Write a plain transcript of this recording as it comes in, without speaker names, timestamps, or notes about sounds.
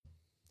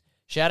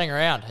Shouting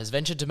Around has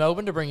ventured to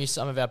Melbourne to bring you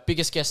some of our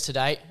biggest guests to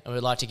date, and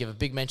we'd like to give a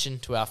big mention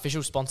to our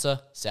official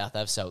sponsor, South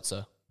Ave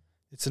Seltzer.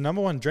 It's the number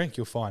one drink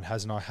you'll find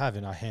Haz and I have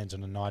in our hands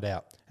on a night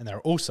out, and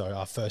they're also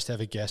our first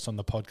ever guest on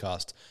the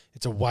podcast.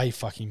 It's a way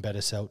fucking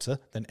better seltzer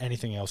than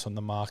anything else on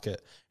the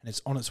market, and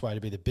it's on its way to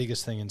be the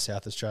biggest thing in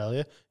South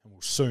Australia and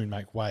will soon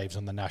make waves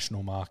on the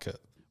national market.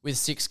 With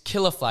 6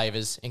 killer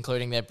flavours,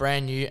 including their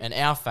brand new and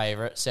our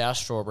favourite, Sour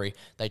Strawberry,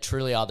 they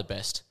truly are the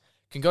best.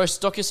 You can go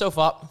stock yourself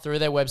up through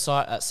their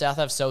website at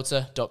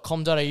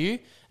southaveseltzer.com.au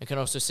and can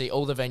also see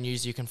all the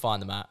venues you can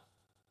find them at.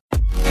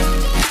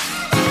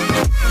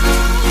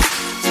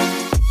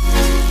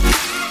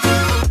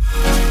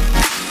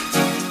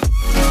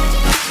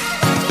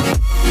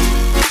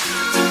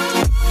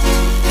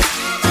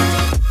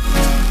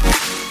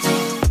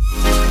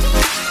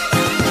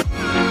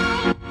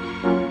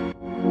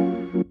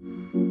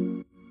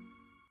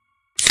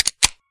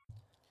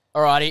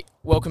 Alrighty,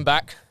 welcome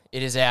back.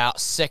 It is our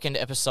second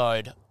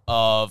episode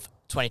of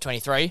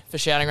 2023 for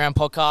Shouting Around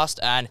Podcast,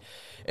 and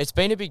it's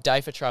been a big day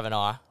for Trav and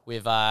I.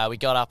 We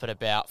got up at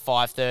about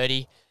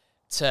 5:30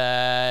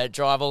 to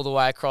drive all the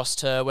way across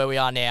to where we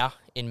are now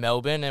in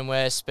Melbourne, and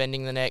we're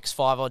spending the next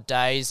 5 odd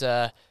days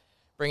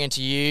bringing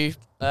to you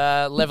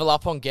level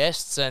up on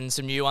guests and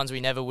some new ones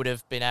we never would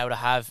have been able to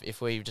have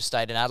if we just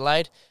stayed in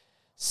Adelaide.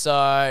 So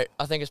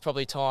I think it's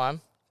probably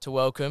time to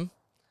welcome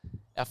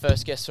our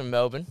first guest from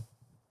Melbourne,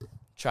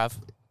 Trav.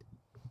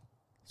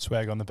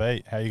 Swag on the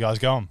beat. How you guys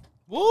going?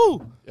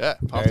 Woo! Yeah,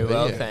 Very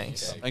well, here.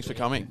 thanks. Thanks for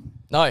coming.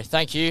 No,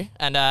 thank you.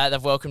 And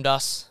they've welcomed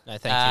us. No,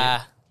 thank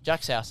you.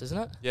 Jack's house, isn't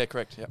it? Yeah,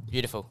 correct. Yeah,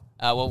 Beautiful.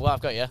 Well,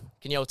 I've got you.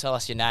 Can you all tell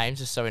us your names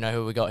just so we know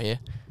who we got here?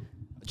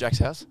 Jack's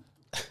house.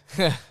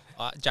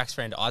 Jack's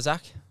friend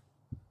Isaac.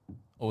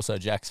 Also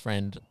Jack's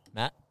friend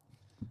Matt.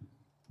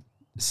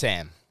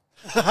 Sam.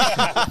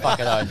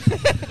 Fuck it on.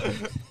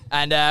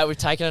 And we've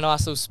taken a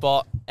nice little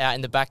spot out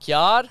in the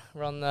backyard.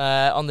 We're on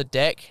the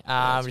deck.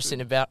 We're just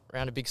sitting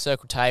around a big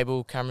circle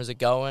table. Cameras are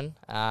going.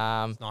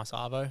 Nice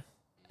arvo.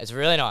 It's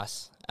really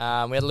nice. We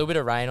had a little bit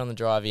of rain on the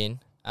drive in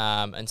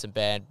and some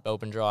bad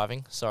Melbourne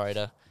driving. Sorry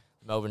to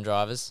Melbourne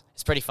drivers.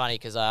 It's pretty funny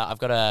because I've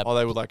got a... Oh,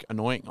 they were like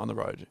annoying on the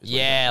road.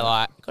 Yeah,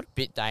 got a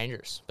bit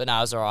dangerous. But no,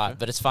 it was all right. Yeah.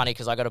 But it's funny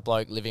because I got a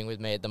bloke living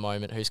with me at the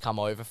moment who's come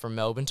over from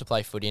Melbourne to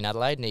play footy in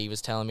Adelaide, and he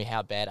was telling me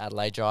how bad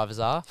Adelaide drivers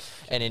are.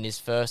 And in his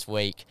first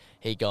week,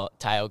 he got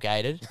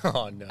tailgated.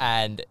 Oh, no.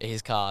 And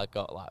his car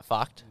got,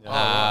 fucked.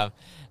 No.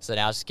 So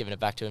now I was just giving it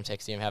back to him,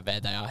 texting him how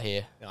bad they are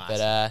here. Nice.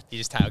 But you're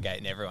just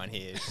tailgating everyone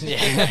here.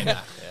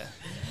 Yeah.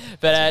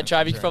 But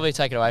Trav, you could probably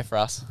take it away for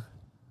us.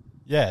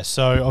 Yeah,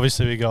 so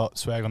obviously we got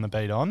Swag on the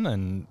beat on,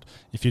 and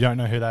if you don't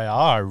know who they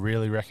are, I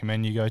really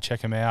recommend you go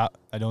check them out.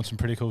 They're doing some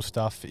pretty cool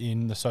stuff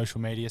in the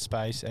social media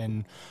space,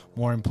 and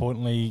more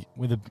importantly,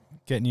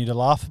 getting you to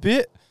laugh a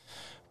bit.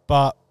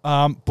 But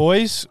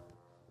boys,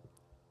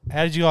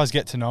 how did you guys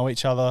get to know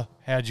each other?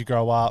 How did you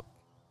grow up?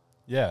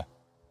 Yeah.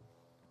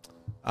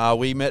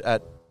 We met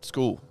at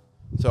school.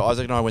 So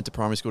Isaac and I went to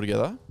primary school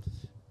together,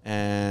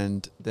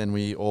 and then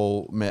we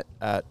all met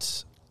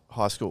at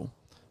high school,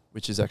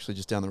 which is actually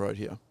just down the road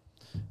here.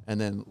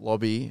 And then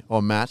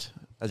Matt,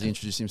 as he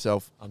introduced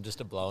himself. I'm just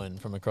a blow-in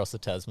from across the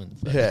Tasman.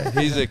 So. Yeah,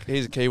 he's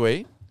a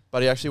Kiwi,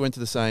 but he actually went to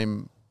the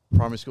same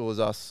primary school as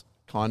us,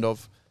 kind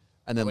of,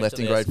 and then left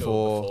in grade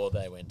 4. Before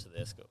they went to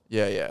their school.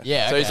 Yeah.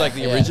 Yeah, so okay. he's like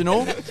the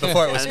original.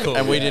 Before it was cool.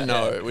 And we didn't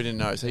know. We didn't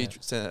know. So he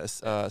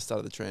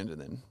started the trend,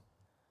 and then...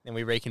 Then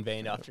we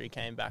reconvened after he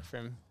came back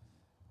from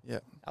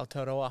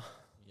Aotearoa.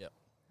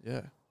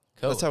 Yeah.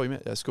 Cool. That's how we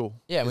met at school.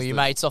 Yeah, were you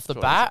mates off the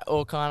bat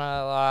or kind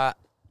of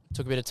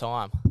took a bit of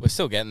time? We're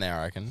still getting there,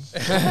 I reckon.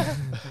 I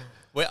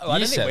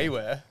don't think we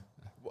were.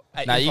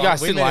 No, you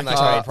guys didn't like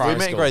we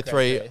met in grade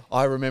 3.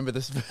 I remember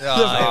this. The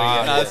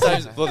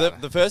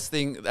first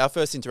thing, our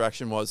first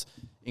interaction was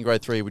in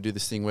grade 3. We do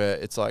this thing where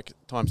it's like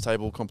times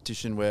table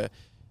competition where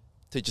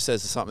teacher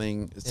says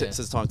something,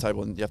 says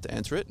timetable, and you have to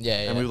answer it.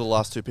 Yeah. And we were the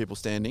last 2 people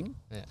standing.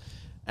 Yeah.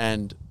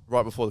 And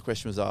right before the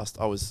question was asked,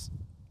 I was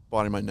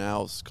biting my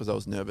nails because I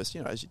was nervous,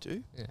 as you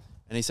do. Yeah.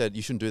 And he said,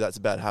 "You shouldn't do that. It's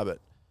a bad habit."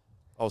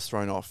 I was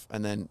thrown off,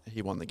 and then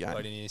he won the game.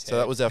 So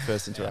head. that was our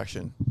first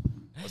interaction.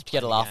 Did you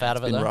get a laugh out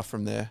of it, It's been though? rough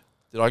from there.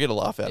 Did I get a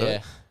laugh out of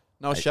it?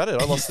 No, I shattered.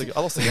 I lost the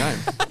game.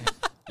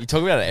 You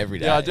talk about it every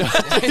day. Yeah, I do.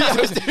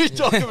 I do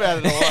talk about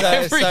it a lot.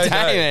 Every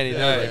day,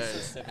 man.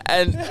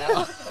 And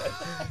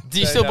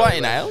do you still bite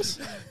your nails?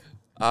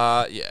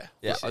 Yeah.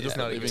 Yeah. I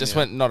just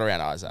went not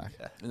around Isaac.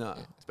 No,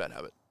 it's a bad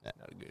habit. Yeah.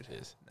 Not good. It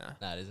is. No,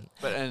 it isn't.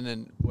 But and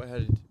then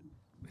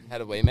How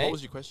did we meet? what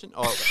was your question?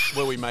 Oh,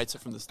 were we mates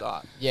from the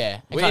start?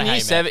 Yeah.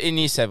 In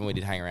year 7, we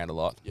did hang around a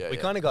lot. Yeah. We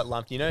kind of got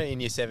lumped. In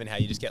year 7, how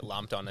you just get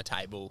lumped on a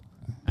table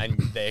and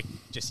they're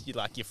just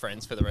your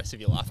friends for the rest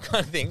of your life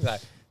kind of thing. Like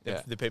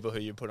the people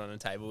who you put on a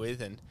table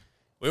with, and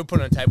we were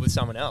put on a table with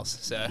someone else.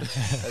 So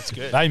that's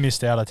good. They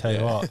missed out, I tell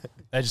you what.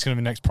 They're just going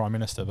to be next Prime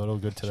Minister, but all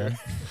good to them.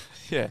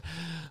 Yeah.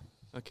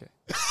 Okay.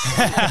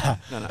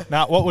 No.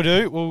 Now, what we'll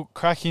do, we'll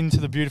crack into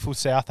the beautiful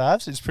South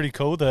Avs. It's pretty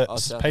cool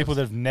that people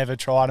that have never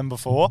tried them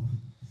before,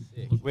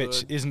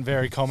 which isn't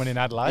very common in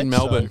Adelaide. In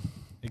Melbourne. So,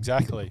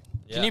 exactly.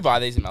 Can you buy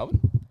these in Melbourne?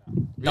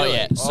 Not Really?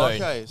 yet. Oh,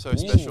 Soon. okay, so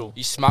special.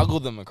 You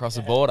smuggled them across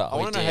the border. I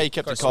want to know did. how you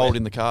kept Got it a cold sweat.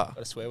 in the car.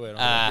 Got a swear word on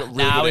got really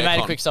Nah, good we made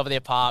a aircon. quick stop at the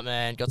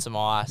apartment, got some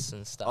ice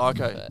and stuff. Oh,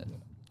 okay. but-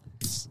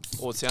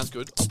 Oh, it sounds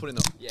good. I'll put in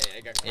the. Yeah,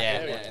 go. Yeah,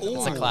 it's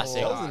a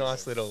classic. That was a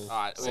nice little.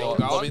 All right, So,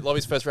 go on.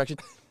 Lobby's first reaction.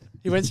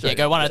 He went straight. Yeah,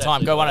 go one at a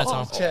time. Go one at a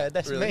time. Chad,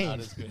 that's Really? mean. No,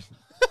 that's good.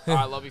 All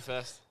right, lobby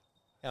first.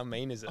 How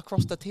mean is it?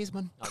 Across the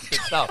Tasman. No, it's good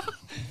stuff.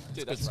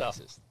 Dude, good that's stuff.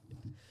 racist.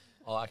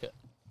 I like it.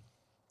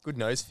 Good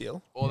nose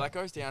feel. Oh, that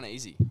goes down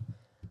easy.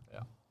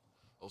 Yeah.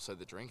 Also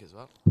the drink as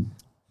well.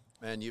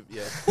 Man,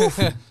 yeah.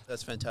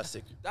 That's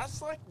fantastic.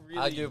 That's like really.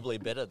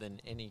 Arguably better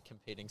than any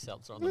competing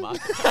seltzer on the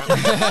market.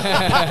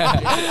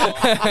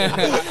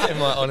 In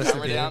my honest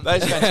Camera opinion. down.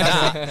 That is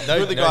fantastic.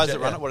 Who are the no guys joke, that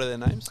run yeah. it? What are their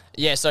names?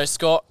 Yeah, so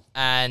Scott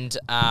and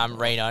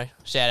Reno.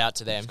 Shout out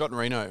to them. Scott and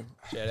Reno.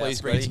 Shout out,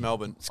 Please bring it to Scotty.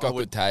 Melbourne. It's got I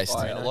would good taste.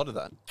 buy a lot of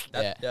that,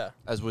 Yeah. Yeah.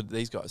 as would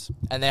these guys.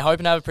 And they're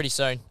hoping to have it pretty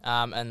soon.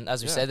 And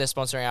as we Yeah. said, they're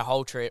sponsoring our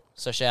whole trip.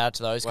 So shout out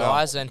to those Wow,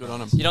 guys. And good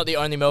on 'em. you're not the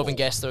only Melbourne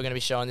guests that are going to be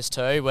showing this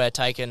too. We're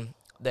taking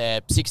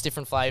their 6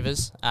 different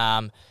flavours.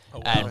 And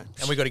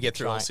we got to get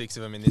through all Right. 6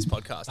 of them in this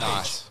podcast.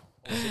 Nice.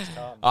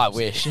 I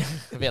wish.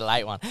 It'd be a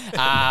late one.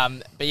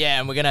 But yeah,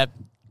 and we're going to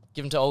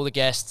give them to all the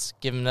guests,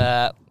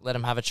 let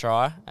them have a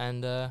try.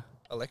 And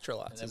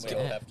Electrolytes. And Is then good.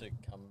 we'll have to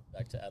come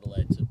back to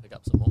Adelaide to pick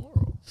up some more.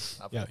 Or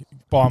Yeah,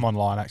 buy them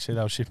online. Actually,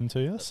 they'll ship them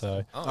to you.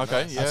 So Oh,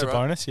 Okay, nice. yeah, that's a right.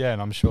 bonus. Yeah,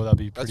 and I'm sure they'll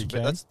be That's,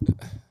 pretty keen.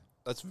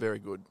 that's very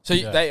good. So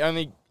Yeah. they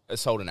only are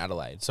sold in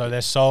Adelaide. So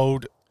they're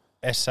sold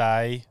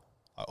SA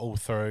all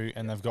through,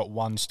 and they've got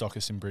one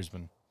stockist in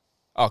Brisbane.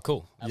 Oh,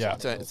 cool. Yeah,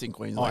 It's in oh,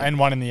 Queensland. and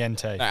one in the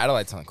NT. No,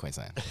 Adelaide's not in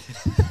Queensland.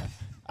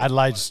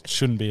 Adelaide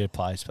shouldn't be a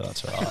place, but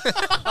that's all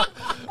right.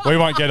 We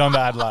won't get on to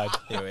Adelaide.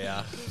 Here we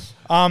are.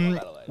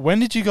 When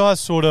did you guys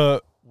sort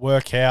of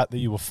work out that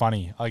you were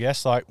funny? I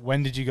guess, like,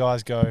 when did you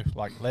guys go,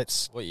 like,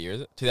 let's... What year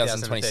is it?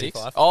 2026.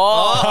 2035.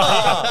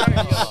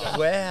 Oh,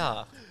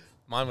 Wow.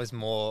 Mine was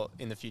more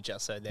in the future,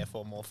 so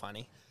therefore more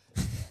funny.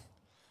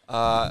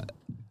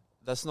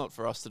 That's not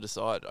for us to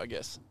decide, I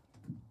guess.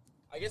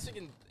 I guess we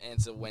can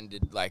answer when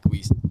did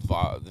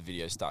the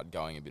video start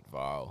going a bit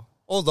viral.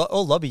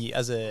 All lobby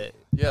as a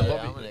Yeah, I'm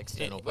lobby. an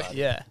external party.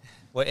 yeah.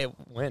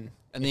 When?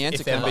 And the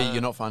answer If can be ever.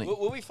 you're not funny.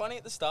 Were we funny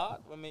at the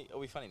start? Are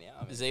we funny now?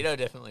 I mean, Zito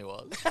definitely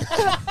was.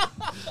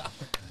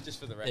 just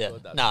for the Yeah.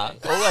 record. That's Nah, me.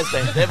 always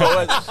been. They've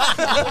always.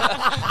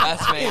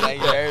 That's me.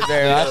 Thank you very,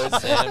 very Yeah,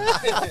 much.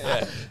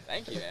 Sam.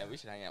 Thank you, man. We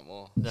should hang out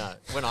more. No,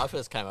 when I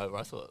first came over,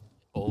 I thought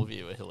all of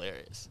you were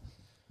hilarious.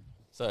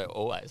 So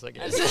always, I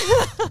guess.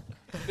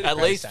 At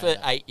least for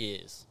 8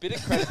 years. Bit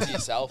of credit to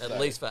yourself. At though.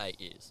 least for 8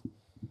 years.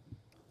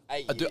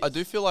 8 I years.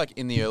 do feel like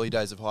in the early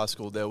days of high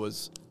school there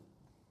was,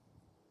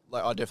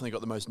 like, I definitely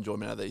got the most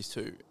enjoyment out of these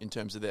two in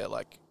terms of their,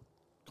 like,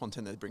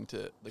 content they bring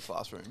to the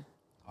classroom.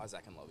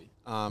 Isaac and Lobby.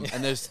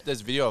 And there's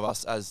video of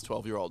us as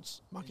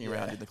 12-year-olds mucking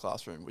around Yeah. in the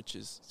classroom, which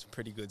is It's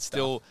pretty good stuff.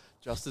 still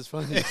just as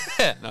funny.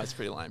 No, it's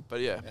pretty lame,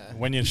 but yeah.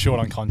 When you're short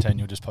on content,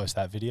 you'll just post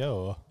that video,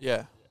 or...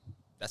 Yeah.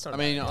 That's not I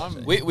mean, bad, I'm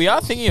actually. We are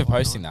thinking of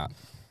posting that.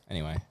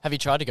 Anyway, have you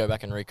tried to go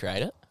back and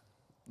recreate it?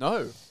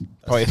 no.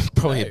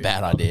 probably a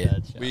bad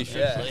idea. We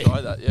should Yeah.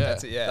 try that. Yeah,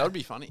 That's it, yeah. that would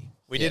be funny.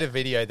 We did a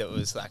video that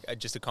was like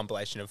just a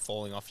compilation of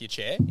falling off your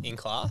chair in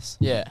class.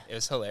 Yeah. It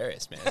was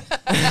hilarious, man.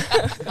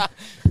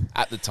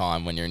 At the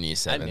time when you're in year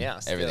 7, now,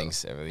 still.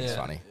 everything's Yeah.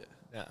 funny.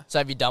 No, So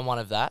have you done one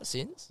of that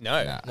since?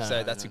 no. No.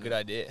 So that's a good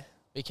idea.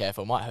 Be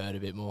careful, it might hurt a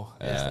bit more.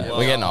 Well,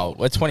 we're getting old.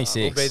 We're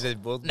 26.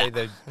 We'll be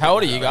the How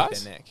old are you break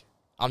guys? their neck.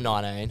 I'm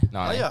 19. No,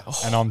 Oh, yeah.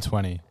 And I'm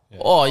 20. Yeah.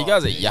 Oh, you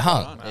guys are geez, young.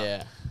 well done.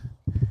 Yeah.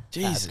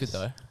 Jesus. That's good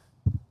though.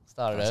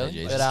 Started I say early.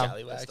 Jesus. But,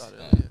 Scallywags. Started,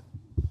 Yeah. yeah.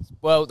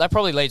 well, that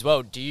probably leads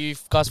well. Do you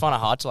guys find it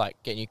hard to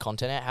like get new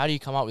content out? How do you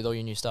come up with all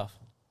your new stuff?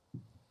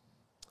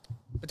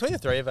 Between the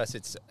three of us,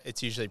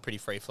 it's usually pretty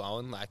free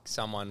flowing. Like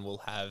someone will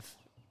have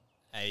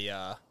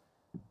a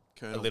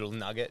Colonel. little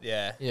nugget,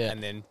 yeah, Yeah.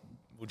 and then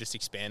we'll just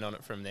expand on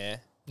it from there.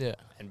 Yeah.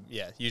 And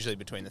yeah, usually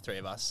between the three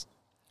of us,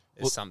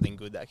 there's Well- something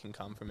good that can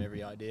come from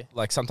every idea.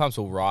 Like sometimes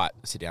we'll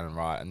sit down and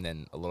write, and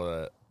then a lot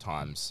of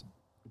times,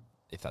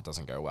 if that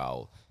doesn't go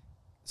well,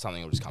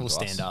 something will just come We'll to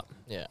stand us. up.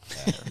 Yeah.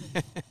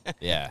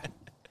 Yeah.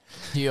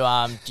 Do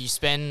you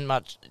spend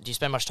much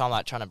time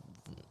like trying to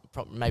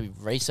maybe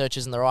research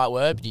isn't the right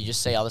word, but do you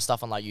just see other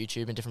stuff on like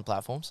YouTube and different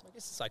platforms? I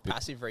guess it's like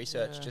passive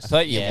research. Yeah. Just I feel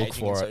like you engaging look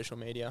in for it. social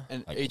media.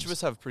 And Like, each of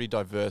us have pretty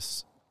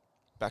diverse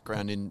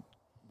background in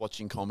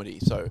watching comedy,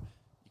 so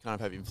you kind of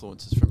have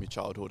influences from your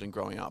childhood and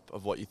growing up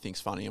of what you think's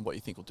funny and what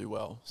you think will do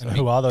well. So And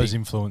who are those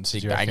influences,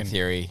 Big you Bang reckon?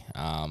 Theory.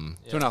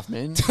 2.5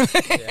 Men.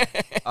 Yeah.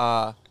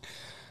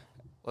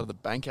 A lot of the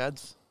bank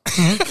ads.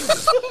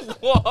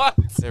 What?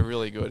 They're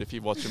really good if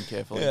you watch them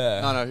carefully.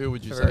 Yeah. No, who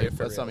would you For say? real,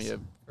 for That's some of reals. your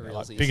For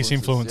Like, realsies. biggest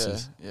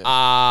influences. Yeah.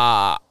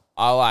 yeah.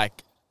 I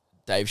like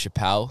Dave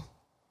Chappelle,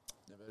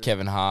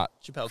 Kevin Hart,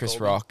 Chappelle Chris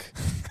Colby.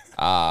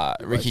 Rock,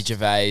 Ricky roast.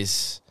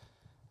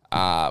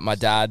 Gervais, my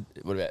dad.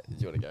 What about? Do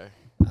you want to go?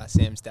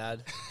 Sam's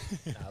dad.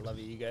 I love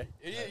you. You go.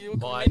 You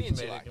My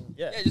comedians, comedic-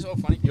 Yeah. Yeah, just all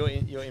funny.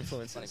 Your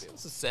influences.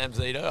 This is Sam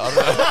Zito.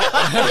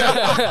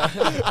 I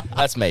don't know.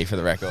 That's me for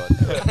the record.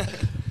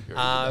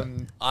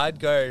 I'd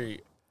go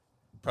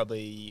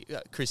probably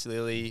Chris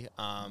Lilly,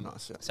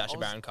 Nice, yeah. Sacha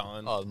Baron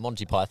Cohen. Oh,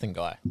 Monty Python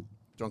guy.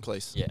 John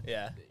Cleese. Yeah,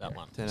 Yeah, that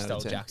one. 10 out stole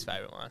of 10. Jack's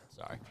favourite one.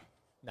 Sorry.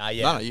 Nah,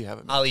 yeah. No, you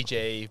haven't. Ali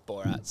G,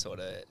 Borat sort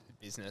of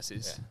business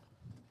is.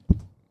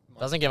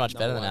 Doesn't get much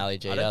number better than one. Ali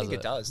G, I don't does think it?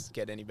 it does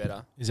get any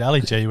better. Is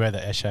Ali G where the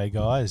Eshe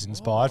guy is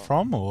inspired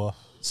from, or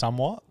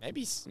somewhat?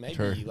 Maybe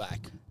True.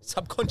 like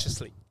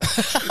subconsciously.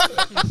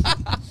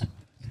 I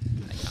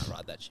can't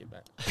write that shit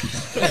back.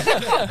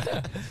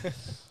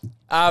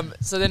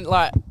 So then,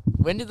 like,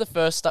 when did the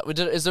first start?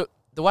 Is it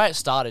the way it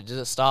started? Did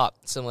it start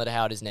similar to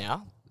how it is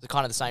now? Is it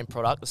kind of the same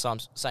product, the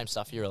same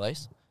stuff you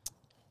release?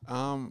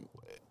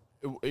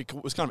 It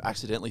was kind of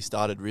accidentally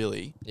started,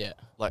 really. Yeah,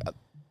 Like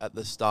at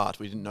the start,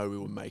 we didn't know we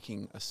were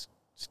making a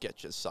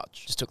sketch as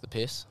such. just took the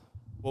piss.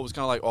 Well, it was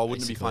kind of like, oh,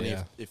 wouldn't it be Basically, funny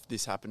yeah. if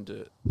this happened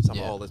to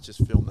someone? Yeah. Oh, let's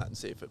just film that and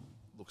see if it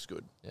looks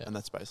good. Yeah. And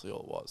that's basically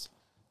all it was.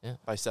 Yeah.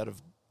 Based out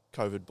of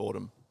COVID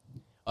boredom.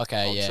 Okay,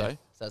 I would yeah, say.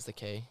 so that's the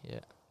key. Yeah.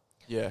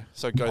 Yeah.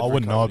 So go. I through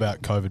wouldn't know COVID.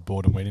 about COVID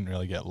boredom. We didn't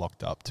really get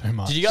locked up too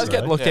much. Did you guys so-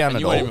 get locked Yeah, down and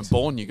at you all? weren't even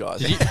born, you guys.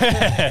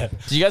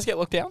 Did you guys get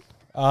locked down?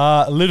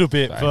 A little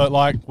bit, Sorry. but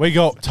like we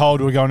got told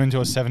we were going into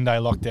a 7-day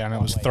lockdown.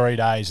 It was 3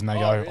 days, and they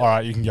go, really? "All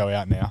right, you can go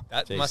out now."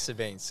 That Jeez. must have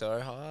been so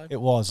hard.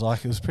 It was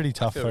like it was pretty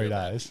tough feel 3 real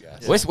bad days. for you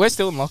guys. Yeah. We're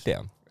still in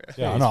lockdown.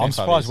 Yeah, I It's know. been I'm 5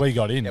 surprised years. we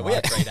got in. Yeah, we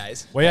like. had 3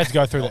 days. We had to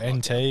go through the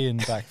NT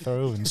and back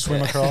through and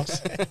swim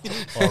across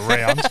or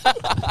around.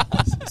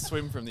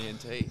 Swim from the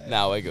NT.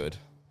 No, we're good.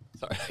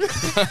 Sorry.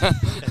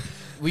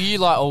 Were you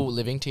like all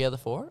living together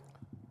for it?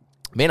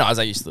 Me and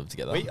Isaac used to live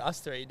together.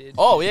 Us three did.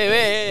 Oh, yeah.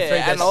 Three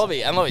And best-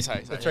 Lobby,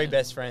 sorry. The three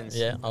best friends.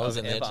 Yeah, I was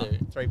of in there ever.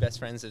 too. 3 best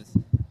friends of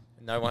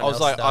no one I was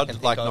else like, that I can I'd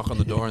think like of. knock on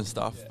the door and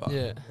stuff. But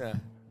Yeah. Yeah.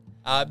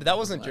 But that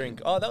wasn't during.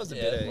 Oh, that was a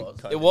Yeah, bit it of was.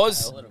 COVID. It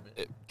was A little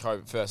bit.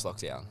 COVID first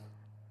lockdown.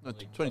 No,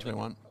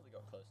 2021.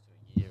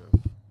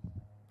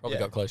 Probably Yeah.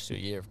 got close to a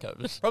year of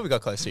COVID. Probably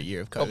got close to a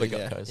year of COVID. Probably got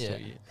yeah. close to Yeah. a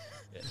year.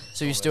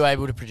 So you're still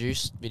able to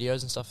produce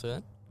videos and stuff for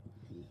that?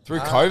 Through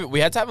COVID,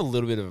 we had to have a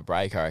little bit of a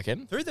break, I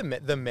reckon. Through the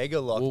mega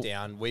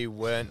lockdown, we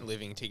weren't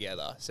living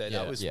together, so Yeah.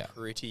 that was Yeah.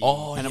 pretty.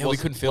 Oh, And yeah, it we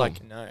wasn't couldn't film.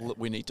 like, No. "Look,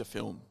 we need to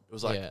film." It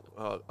was like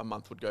Yeah. a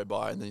month would go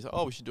by, and then he's like,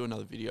 "Oh, we should do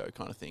another video,"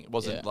 kind of thing. It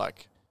wasn't Yeah.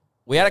 like,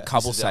 We had a this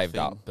couple is our saved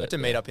thing. up, Had but to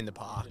meet up in the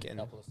park and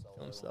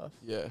film stuff.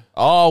 yeah.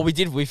 oh, we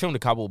did. We filmed a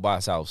couple by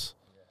ourselves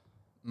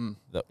Mm.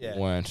 that Yeah.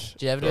 weren't.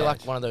 Do you ever do great.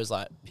 like one of those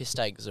like piss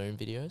take Zoom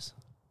videos?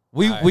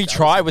 We No, we that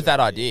tried was with a that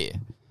good idea.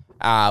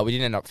 We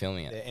didn't end up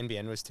filming The it.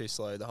 NBN was too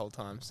slow the whole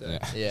time, so Yeah.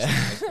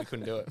 Yeah. we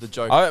couldn't do it. The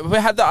joke. We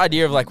had the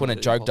idea of like when a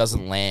Completely joke impossible.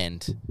 doesn't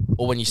land,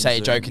 or when you say a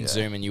Zoom, joke in yeah.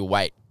 Zoom and you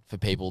wait for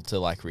people to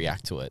like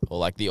react to it, or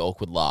like the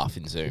awkward laugh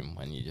in Zoom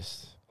when you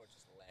just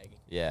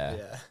yeah.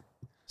 Yeah.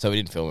 So we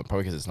didn't film it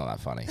probably because it's not that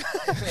funny.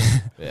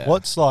 Yeah.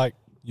 What's like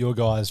your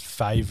guys'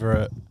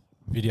 favourite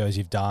videos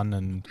you've done,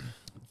 and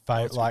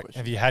That's a good like question.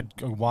 have you had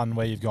one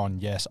where you've gone,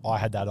 yes, I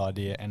had that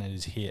idea and it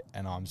is hit,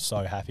 and I'm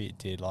so happy it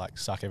did. Like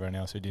suck everyone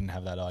else who didn't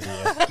have that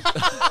idea.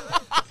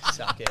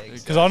 Suck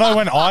eggs. Because I know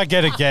when I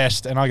get a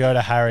guest and I go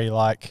to Harry,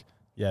 like,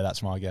 yeah,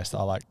 that's my guest.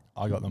 I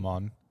got them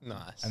on,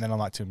 Nice. and then I'm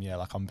like to him, yeah,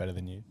 like I'm better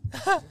than you.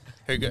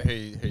 who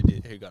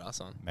got us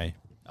on? Me.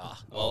 Ah,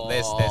 well,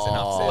 there's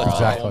enough there.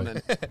 Exactly.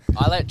 Right?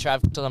 I let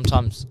Trav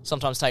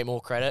sometimes take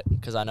more credit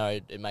because I know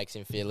it makes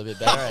him feel a bit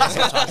better, and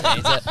sometimes he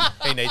needs it.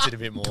 He needs it a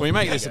bit more. Can we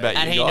make this about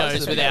And you he guys?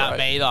 knows That'd be without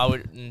great. me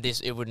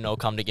that it wouldn't all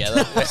come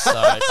together.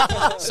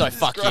 So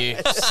fuck you.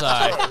 So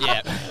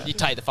yeah, you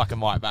take the fucking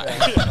mic back.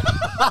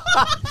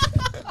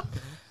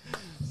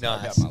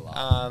 Nice. About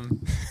my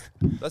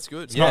That's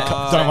good. It's not,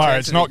 Yeah. don't worry, Answer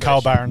it's the not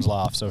Carl question. Barron's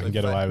laugh, so we can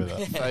get away with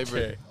it.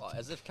 Favorite. Oh,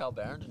 as if Carl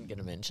Barron didn't get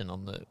a mention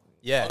on the.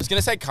 Yeah. I was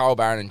gonna say Carl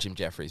Barron and Jim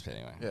Jeffries, but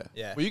anyway. Yeah.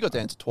 Yeah. Well, you got to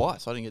answer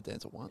twice. I didn't get to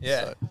answer once.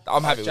 Yeah. So.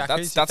 I'm happy Jack, with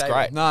who's that's your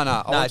great. favourite? No, I No,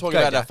 want to talk go,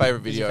 about Jack. our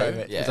favorite Who's your video.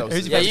 favourite? Yeah, 'cause that was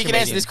Who's your yeah, favourite you can answer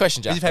comedian? this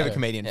question, Jack. Who's your favourite Yeah.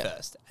 comedian Yeah.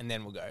 first, and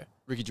then we'll go.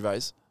 Ricky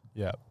Gervais.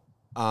 Yeah.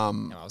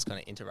 No, I was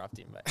going to interrupt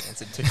him, but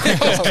answered too That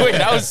was quick.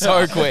 That was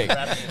so quick.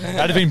 That'd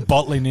have been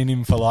bottling in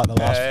him for like the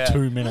last Yeah.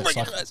 2 minutes.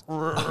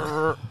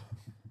 Like,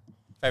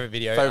 Favorite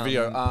video. Favorite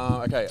video.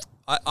 Okay.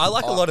 I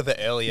like a lot of the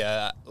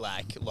earlier,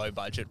 like, low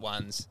budget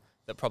ones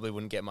that probably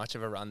wouldn't get much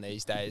of a run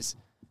these days.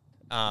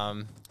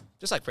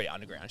 Just like pretty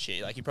underground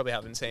shit. Like, you probably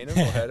haven't seen them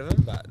or heard of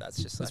them, but that's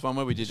just There's like, one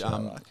where we did shit I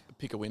like.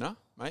 pick a winner,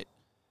 mate,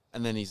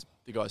 and then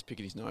the guy's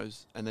picking his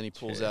nose, and then he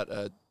pulls True. out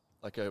a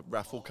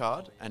raffle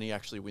card, and he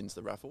actually wins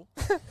the raffle.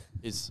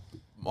 Is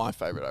my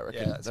favorite, I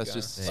reckon. Yeah, that's good.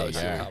 just There so you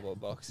sick. go. Cardboard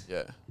box.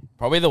 Yeah.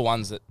 Probably the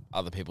ones that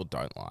other people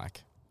don't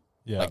like.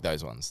 yeah. Like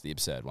those ones, the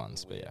absurd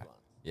ones. But yeah.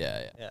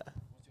 Yeah, yeah. Yeah.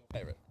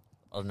 Favorite.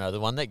 I don't know. The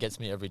one that gets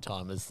me every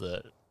time is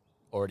the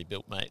already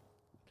built mate.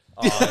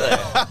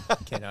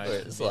 Can I? Where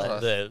it's Yeah.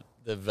 like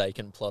the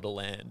vacant plot of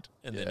land,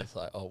 and then Yeah. it's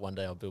like, oh, one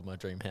day I'll build my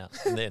dream house,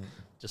 and then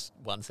just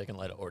 1 second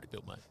later, already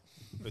built mate.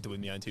 With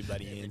my own 2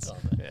 bloody Every hands. time,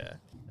 mate. Yeah.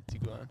 That's a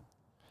good one.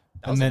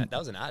 And then- That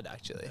was an ad,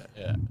 actually.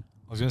 Yeah.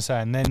 I was going to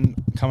say, and then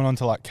coming on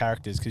to like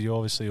characters, because you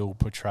obviously all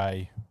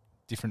portray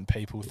different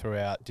people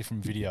throughout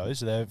different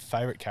videos. Are there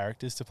favourite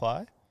characters to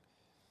play?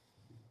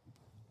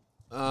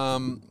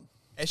 The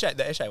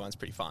Eshe one's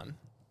pretty fun.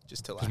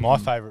 Just to like. Because my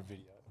favourite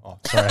video Oh,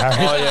 sorry, Harry.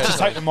 Oh, yeah, just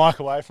take the mic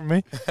away from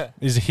me.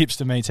 Is a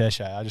hipster meets Eshe.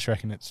 I just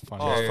reckon it's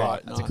funny. Oh, as fuck.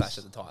 right. That's a Nice. Clash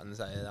of the Titans.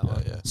 That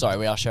one. Yeah. Sorry,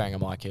 we are sharing a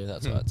mic here.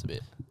 That's why it's a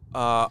bit.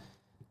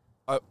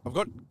 I've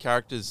got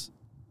characters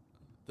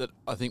that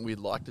I think we'd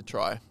like to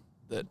try.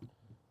 That,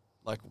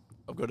 like,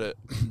 I've got a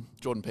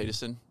Jordan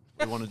Peterson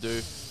we want to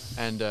do,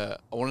 and I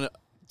want to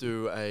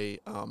do a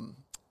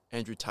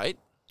Andrew Tate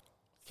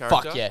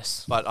character. Fuck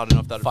yes. But I don't know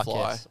if that'd Fuck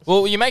fly. yes.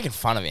 Well, you're making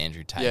fun of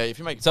Andrew Tate. Yeah, if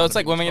you make So fun it's of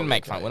like him, when we're it's going to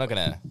make probably fun, we're okay,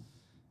 not going to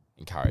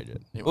encourage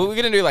it. Anyway. Well, we're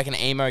going to do like an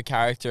emo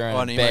character Oh,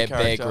 and an Bear, emo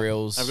Bear character.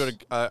 Grylls. I've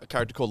got a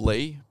character called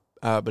Lee,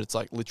 but it's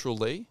like literal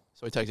Lee.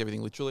 So he takes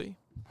everything literally.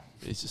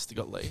 He's just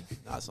got Lee.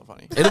 Nah, it's not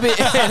funny. it'll be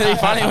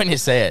funny when you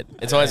see it.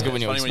 It's always Yeah, good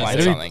when you it's funny when explain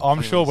you see it. something.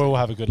 I'm sure we'll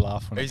have a good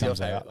laugh when Who's it your comes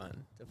favourite out.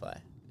 one to play?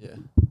 Yeah,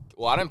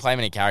 Well, I don't play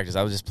many characters.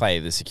 I would just play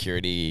the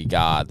security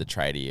guard, the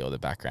tradie, or the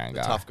background the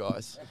guy. tough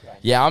guys.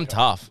 Yeah, I'm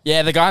tough.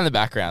 Yeah, the guy in the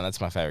background.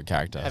 That's my favorite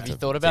character. Have you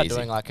It's thought about easy.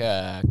 doing like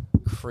a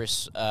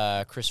Chris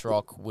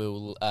Rock,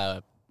 Will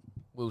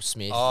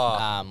Smith, like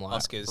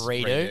Oscars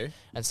redo,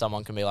 and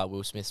someone can be like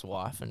Will Smith's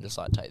wife and just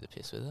like take the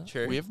piss with it?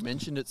 True. We have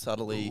mentioned it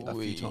subtly a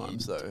few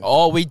times though.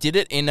 Oh, we did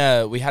it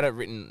we had it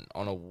written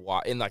on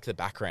in like the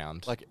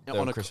background. Like The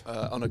on a Chris-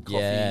 coffee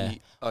Yeah.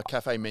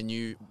 cafe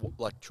menu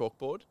like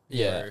chalkboard.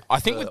 Yeah, where I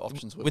think the with,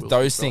 options were with Will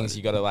those Smith things, tried.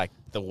 you got to like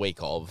the week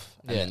of,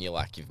 and Yeah. then you're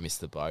like, you've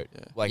missed the boat.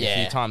 Yeah. Like a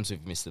Yeah. few times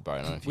we've missed the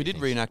boat on a few We did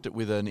things. reenact it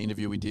with an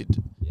interview we did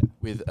Yeah.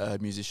 with a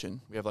musician.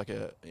 We have like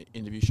a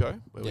interview show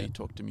where Yeah. we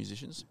talk to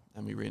musicians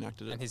and we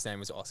reenacted it. And his name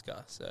was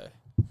Oscar, so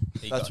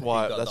he That's got-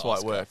 why- he got that's the why it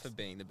Oscar worked. for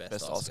being the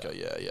Best Oscar,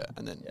 yeah.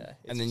 And then Yeah,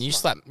 And then you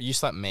slap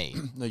me.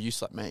 no, you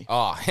slapped me.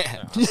 Oh,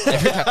 yeah. Every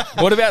time.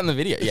 What about in the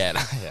video? Yeah,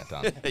 yeah,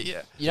 done.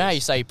 Yeah. You know how you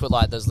say you put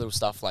like those little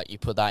stuff, like you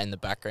put that in the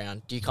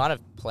background. Do you kind of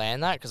plan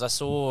that? Because I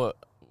saw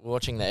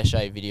watching the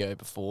Eshe video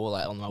before,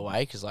 like on my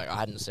way, because like I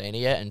hadn't seen it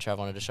yet, and Trav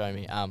wanted to show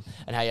me. And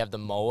how you have the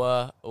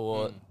mower,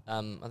 or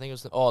I think it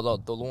was the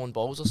lawn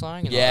bowls or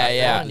something. in the Yeah,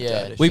 yeah. background?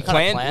 yeah. We You kinda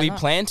plan that?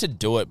 plan to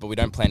do it, but we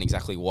don't plan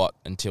exactly what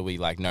until we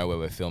like know where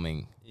we're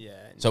filming. Yeah,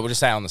 So we'll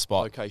just say on the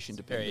spot. Location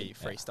very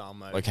dependent. freestyle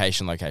mode.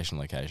 Location.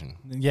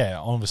 Yeah,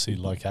 obviously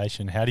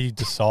location. How do you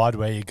decide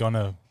where you're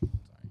gonna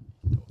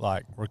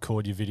like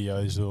record your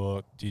videos,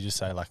 or do you just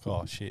say like,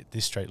 oh shit,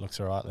 this street looks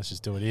alright, let's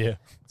just do it here?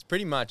 It's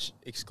pretty much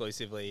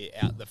exclusively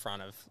out the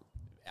front of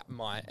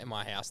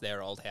my house,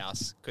 their old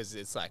house, because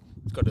it's like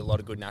it's got a lot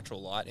of good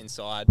natural light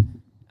inside,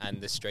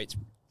 and the street's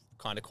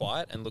kind of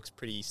quiet and looks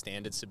pretty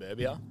standard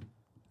suburbia.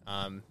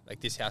 Like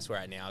this house we're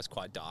at now is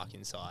quite dark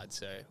inside,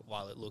 so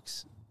while it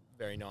looks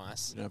very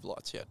nice, We don't have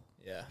lights yet.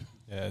 yeah,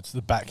 Yeah, it's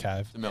the Bat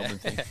Cave. The Melbourne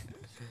thing.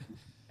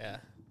 yeah.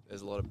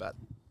 There's a lot of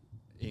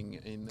batting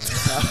in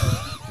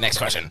Next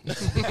question.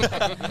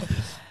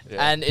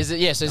 And is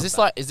it So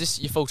is this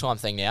your full time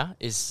thing now?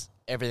 Is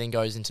everything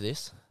goes into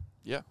this?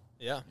 Yeah.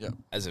 Yeah,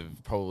 As of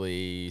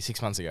probably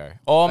 6 months ago.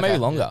 Or maybe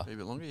longer. Maybe a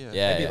bit longer, yeah.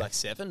 Yeah. maybe like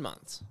 7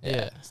 months.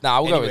 Yeah.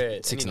 Nah, we'll go Anywhere-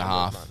 with six any and a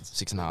number of half.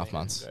 months. 6.5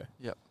 months.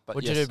 Yeah. But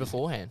What'd you do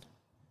beforehand?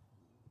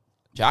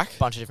 Jack?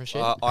 Bunch of different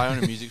shit. I own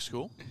a music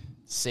school,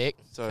 Sick.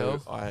 so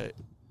Cool. I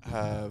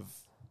have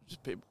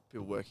just people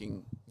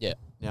working Yeah.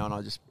 now, and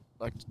I just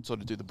like sort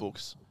of do the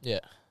books. Yeah.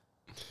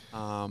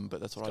 But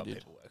that's what I Got did.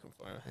 people working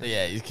for him.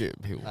 Yeah, you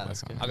could people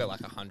That's work on I it. got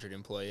like 100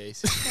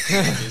 employees.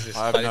 Business,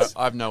 I but it's-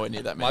 have nowhere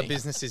near that my many.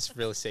 business is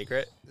really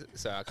secret,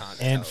 so I can't.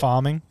 Ant tell.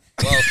 farming.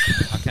 Well,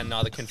 I can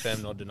neither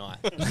confirm nor deny.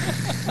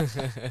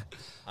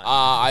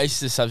 I used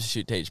to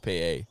substitute teach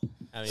PE.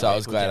 How many So I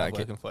was people do you glad have I could-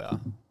 working for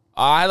you?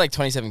 I had like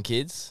 27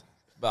 kids,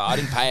 but I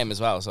didn't pay them as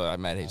well, so I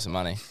made heaps of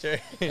money. True.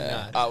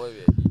 Yeah. No. What about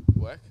you?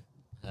 Work?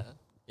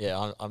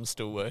 Yeah, I'm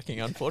still working,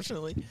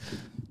 unfortunately.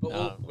 No,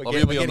 I'll we're be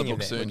getting, we're on the getting in book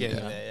there. soon, We're getting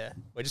yeah. in there, yeah.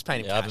 We're just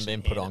paying. Yeah, I haven't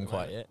been put on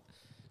quite yet.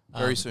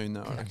 Very soon,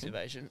 though. I reckon.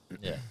 Activation.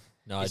 Yeah.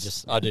 No,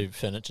 I do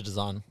furniture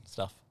design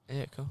stuff,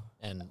 Yeah, cool.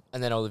 and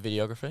And then all the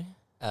videography.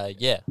 yeah,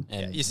 Yeah,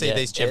 and you see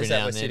these every chairs now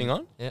that we're and then- sitting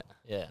on?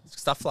 Yeah,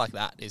 Stuff like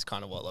that is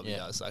kind of what Lobby Yeah.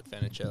 does, like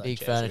furniture. Like Big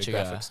chairs. furniture.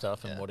 graphic guy.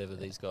 stuff and Yeah. whatever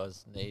these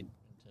guys need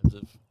in terms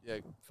of Yeah.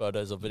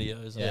 photos or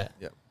videos. Yeah.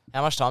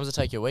 How much time does it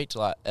take you a week to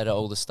like edit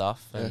all the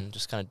stuff Yeah. and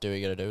just kind of do what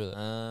you got to do with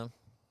it?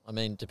 I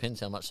mean,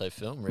 depends how much they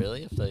film.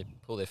 Really, if they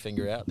pull their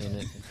finger out, then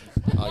it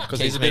Because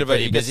he's a bit of a,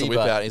 he gets the whip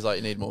out. He's like,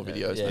 you need more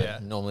videos. Yeah, mate." Yeah.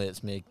 normally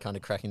it's me kind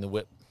of cracking the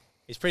whip.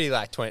 It's pretty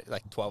like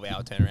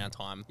 12-hour turnaround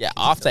time. Yeah,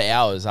 after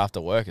hours, after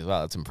work as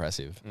well. That's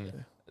impressive.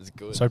 Mm. It's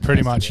good. So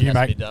pretty much It you has to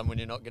make be done when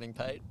you're not getting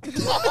paid.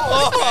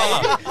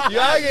 You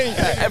are getting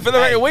paid. And for the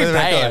record, we for the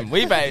pay record. him.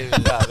 We pay him.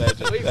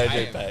 They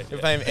do pay. You're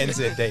paying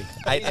NZD,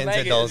 $8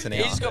 NZ an He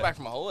hour. just got back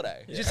from a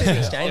holiday. You just sent an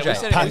exchange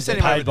rate.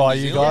 paid by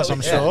you guys,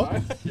 I'm sure.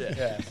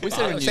 We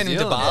sent him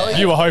to Bali.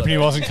 You were hoping he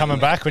wasn't coming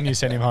back when you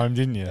sent him home,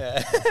 didn't you?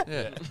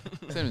 Yeah.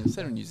 Send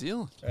him in New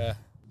Zealand.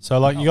 So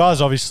like you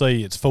guys,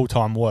 obviously it's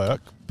full-time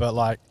work, but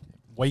like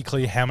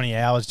weekly, how many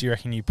hours do you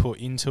reckon you put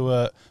into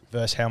it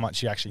versus how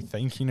much you're actually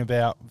thinking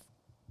about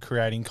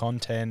creating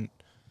content?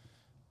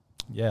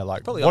 Yeah,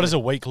 like Probably what on does the-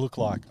 a week look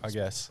like, I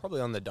guess?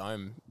 Probably on the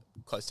dome,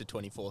 close to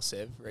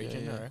 24/7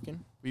 region, Yeah. I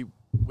reckon.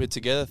 We're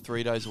together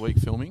 3 days a week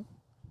filming,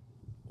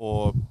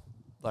 or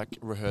like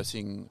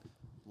rehearsing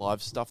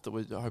live stuff that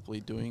we're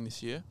hopefully doing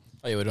this year.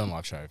 Oh yeah, we're doing a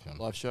live show. If you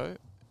want. Live show,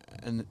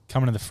 and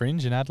Coming to the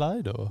Fringe in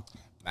Adelaide, or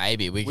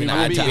Maybe we we can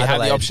will add be, to we have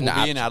Adelaide. the option to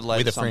add be in Adelaide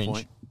with at a some Fringe.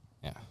 point.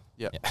 Yeah.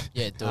 Yeah.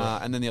 Yeah, do it.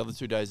 And then the other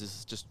 2 days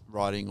is just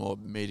writing or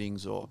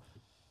meetings or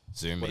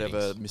Zoom whatever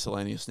meetings.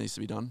 miscellaneous needs to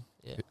be done.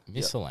 Yeah.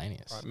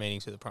 Miscellaneous. Right,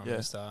 meetings with the Prime Yeah.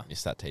 Minister,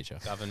 Miss that teacher.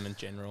 government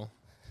general,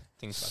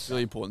 things like It's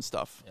really important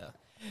stuff. that.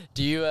 Yeah.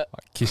 Do you? like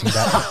kissing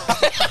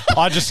babies?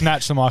 I just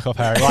snatched the mic off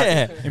Harry.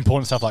 Like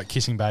important stuff like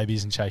kissing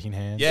babies and shaking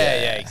hands.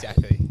 Yeah,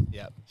 exactly.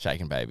 Yeah.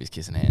 Shaking babies,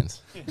 kissing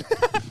hands.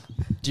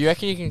 Do you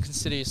reckon you can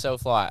consider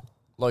yourself like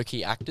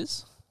low-key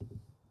actors?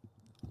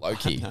 Low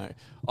key. No,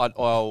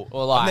 I'll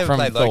Or like Never from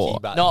played Thor. Loki,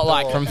 but not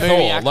like From movie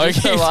Thor, actors,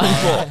 low-key but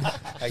like-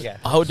 from Thor. Okay.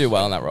 I would do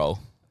well in that role.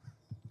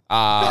 Do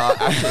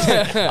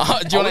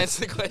you want to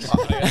answer the question?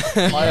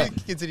 Do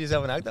you consider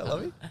yourself an actor,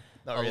 Lovey?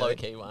 Not A really. low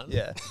key one.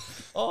 Yeah.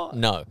 Oh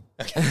no.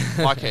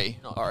 high key,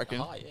 Not I reckon.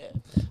 high,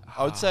 yeah.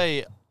 I would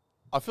say,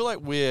 I feel like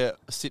we're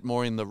sit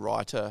more in the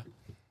writer,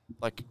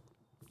 like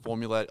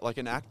formulate. Like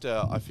an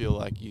actor, I feel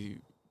like you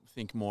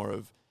think more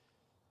of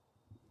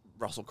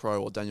Russell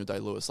Crowe or Daniel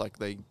Day-Lewis. Like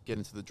they get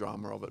into the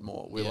drama of it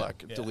more. We're Yeah.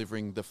 like Yeah.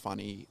 delivering the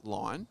funny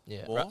line.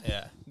 Yeah. More. Right,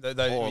 yeah.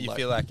 Though Or you like-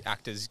 feel like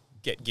actors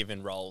get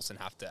given roles and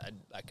have to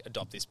like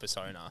adopt this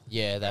persona.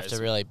 Yeah, they have to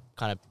Whereas- really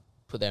kind of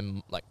put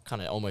them like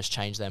kind of almost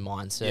change their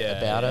mindset Yeah,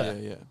 about Yeah,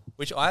 it. yeah.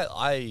 Which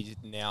I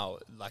now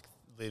like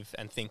live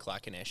and think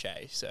like an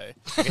Eshe, so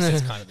I guess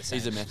it's kind of the same,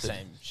 He's a method.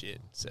 same shit.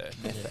 So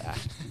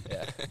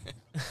Yeah.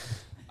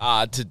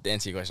 To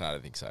answer your question, I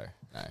don't think so.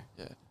 No.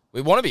 Yeah.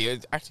 We want to be.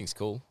 Acting's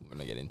cool. We're going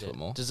to get into it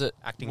more. Does it?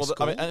 acting Well,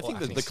 school. I or think that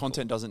acting the school?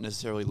 content doesn't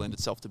necessarily lend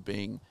itself to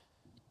being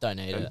Don't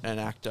need it. an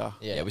actor.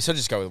 Yeah. Yeah, we still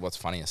just go with what's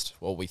funniest.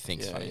 What we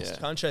think's Yeah, funniest. yeah.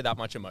 Can't show that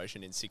much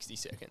emotion in 60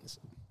 seconds.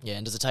 Yeah,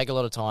 and does it take a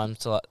lot of time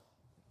to like?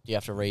 Do you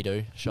have to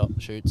redo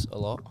shoots a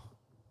lot?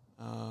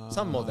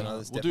 Some more than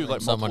others, We'll do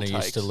like Someone who multiple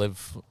used to takes.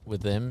 live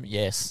with them,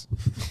 yes.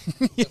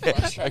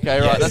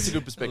 Okay, right. That's a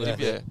good perspective.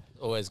 Yeah. Yeah.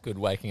 Always good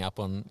waking up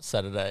on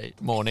Saturday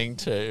morning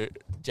to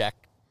Jack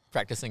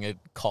practicing a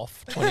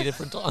cough 20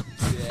 different times.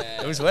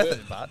 Yeah. It was worth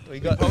it, but we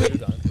got Probably- it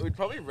done. We'd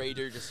probably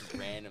redo just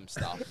random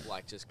stuff,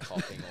 like just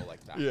coughing or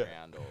like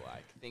background or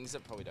like things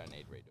that probably don't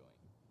need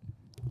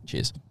redoing.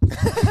 Cheers.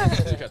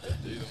 Still got to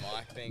do the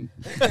mic thing.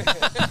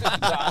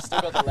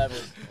 Still got the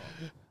levels.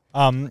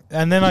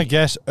 And then I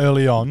guess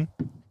early on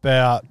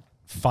about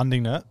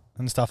funding it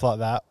and stuff like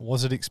that.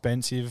 Was it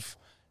expensive?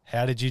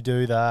 How did you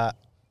do that?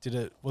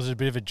 Was it a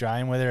bit of a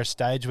drain? Were there a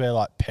stage where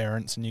like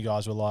parents and you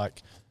guys were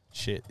like,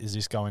 shit, is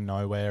this going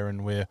nowhere?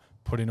 And we're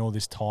putting all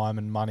this time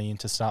and money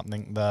into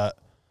something that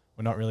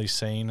we're not really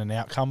seeing an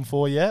outcome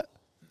for yet?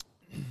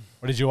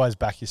 Or did you always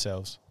back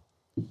yourselves?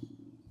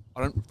 I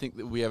don't think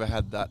that we ever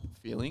had that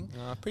feeling.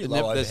 Pretty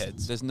There's low nev-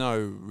 overheads. there's no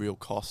real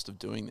cost of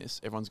doing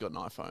this. Everyone's got an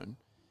iPhone,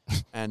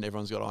 and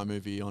everyone's got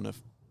iMovie on a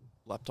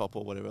laptop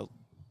or whatever. it's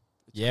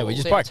Yeah, we called.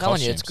 just See, buy I'm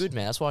telling you, it's costumes. good,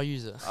 man. That's why I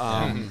use it.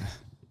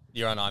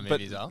 You're on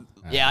iMovie as well.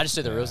 Yeah, I just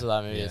do the reels of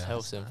that movie. Yeah. It's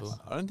hell simple.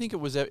 I don't think it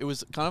was. It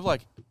was kind of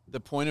like the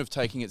point of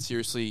taking it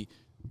seriously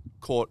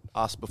caught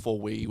us before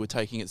we were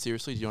taking it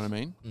seriously. Do you know what I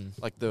mean? Mm.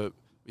 Like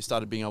we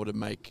started being able to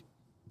make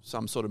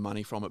some sort of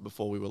money from it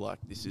before we were like,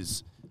 this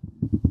is.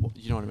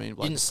 You know what I mean?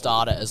 Like, Didn't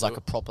start it as like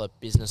a proper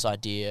business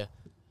idea.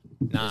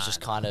 It Nah, was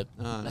just kind of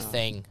No, a no.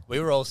 thing. we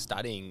were all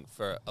studying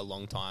for a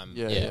long time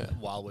Yeah.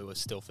 while we were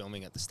still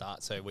filming at the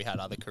start. So we had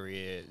other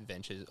career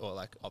ventures or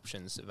like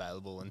options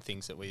available and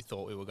things that we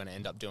thought we were going to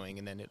end up doing.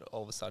 And then it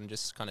all of a sudden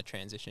just kind of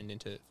transitioned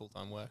into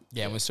full-time work.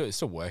 Yeah, and we're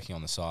still working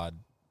on the side.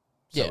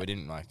 So Yeah. we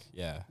didn't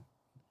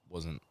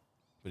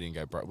we didn't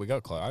go broke. I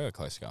got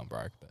close to going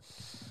broke, but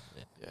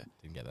Yeah.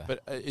 didn't get there.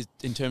 But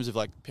in terms of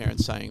like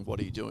parents saying, "What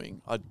are you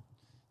doing?" I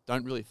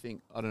don't really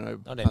think. I don't know.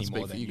 Not can't any speak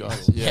more for than you usual.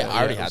 guys. yeah, I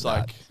already it had was that.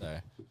 like So.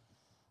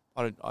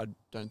 I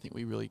don't think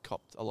we really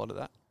copped a lot of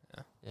that.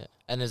 Yeah.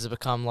 And has it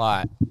become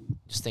like,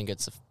 just think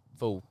it's a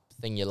full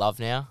thing you love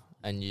now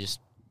and you just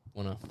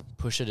want to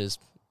push it as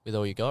with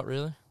all you got,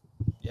 really?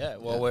 Yeah,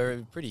 well, Yeah.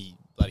 we're pretty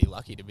bloody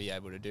lucky to be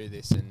able to do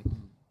this and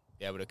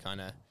be able to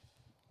kind of,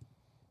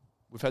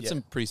 We've had Yeah.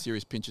 some pretty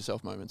serious pinch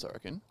yourself moments, I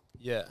reckon.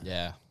 yeah.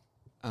 Yeah.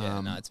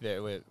 No, it's very,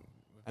 we're and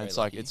very it's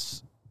lucky. like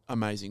it's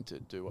amazing to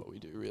do what we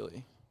do,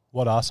 really.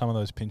 What are some of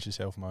those pinch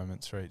yourself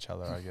moments for each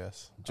other, I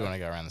guess? Do you want to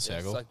go around the It's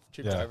circle? like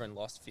tripped Yeah. over and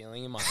lost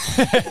feeling in my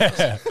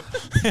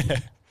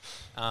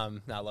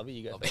no, love it,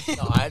 you go first.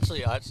 No, I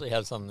actually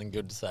have something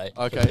good to say.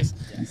 for Okay.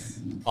 this.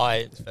 I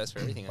It's first for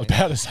everything. I was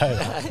about to say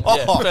that.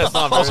 yeah, first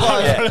time for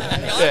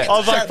everything. I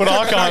was like, but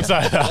I can't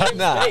say that.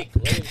 Nah,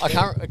 I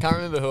can't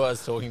remember who I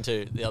was talking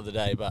to the other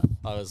day, but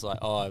I was like,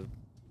 "Oh,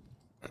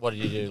 what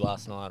did you do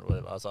last night?"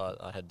 Whatever. I was like,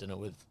 I had dinner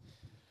with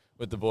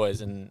the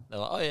boys, and they're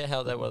like, "Oh yeah,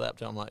 how they were up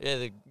to?" I'm like,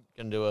 "Yeah,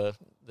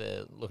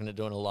 they're looking at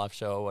doing a live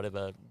show or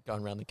whatever,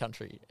 going around the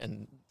country."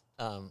 And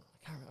I can't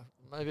remember,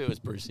 maybe it was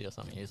Brucey or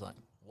something. He's like,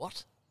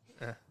 "What?"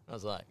 Yeah. I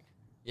was like,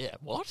 "Yeah,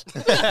 what?"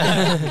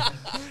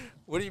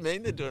 What do you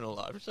mean they're doing a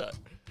live show?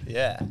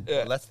 Yeah,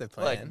 well, that's the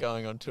plan. Like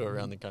going on tour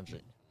around the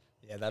country.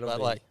 yeah, that'll But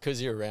be like,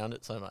 because you're around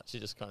it so much, you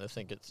just kind of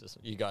think it's just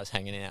you guys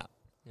hanging out.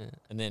 Yeah.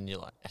 And then you're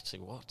like, actually,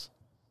 what?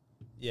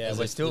 Yeah, As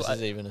we're if still. this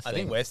is even a I think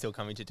thing. we're still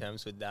coming to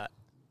terms with that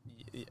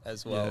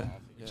as well, Yeah,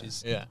 which yeah.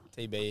 is Yeah.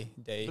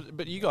 TBD.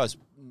 But you guys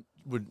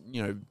would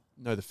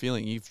know the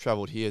feeling. You've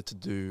travelled here to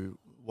do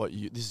what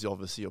you. This is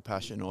obviously your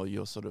passion or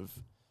your sort of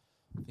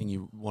thing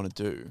you want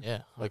to do.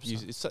 Yeah, Like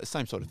 100%. it's the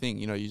same sort of thing.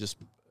 You just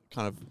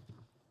kind of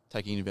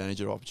taking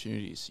advantage of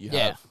opportunities you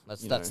yeah, have.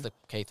 that's the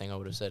key thing I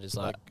would have said is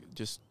like,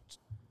 just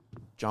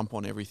jump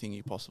on everything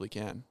you possibly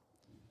can.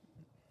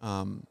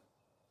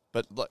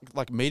 But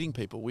like meeting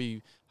people,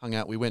 we hung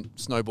out. We went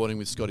snowboarding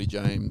with Scotty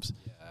James.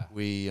 Yeah.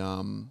 We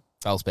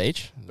Bells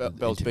Beach.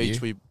 Bells interview.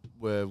 Beach. We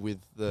were with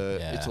the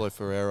Yeah. Italo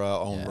Ferreira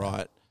on Yeah.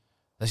 right.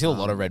 They see a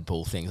lot of Red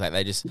Bull things. Like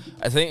they just,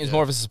 I think it's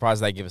more of a surprise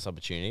they give us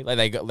opportunity. Like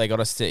they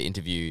got us to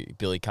interview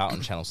Billy Cart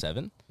on Channel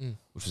 7,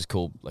 which was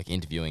cool. Like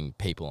interviewing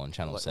people on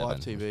Channel Like 7. live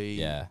TV.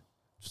 Yeah.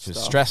 Which was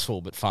stuff. stressful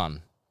but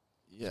fun.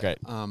 Yeah. Great.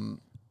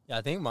 Yeah,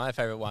 I think my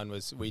favourite one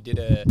was we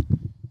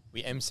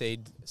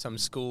emceed some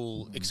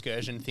school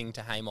excursion thing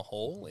to Hamer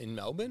Hall in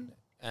Melbourne,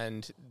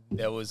 and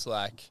there was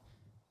like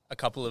a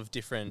couple of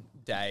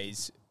different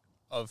days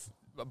of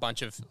a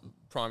bunch of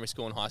primary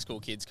school and high school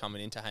kids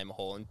coming into Hamer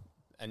Hall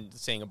and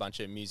seeing a bunch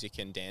of music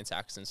and dance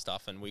acts and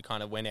stuff, and we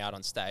kind of went out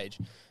on stage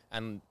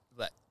and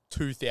like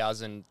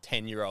 2,000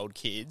 10-year-old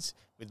kids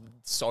with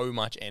so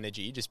much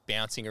energy just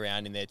bouncing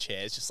around in their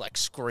chairs, just like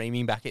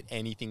screaming back at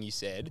anything you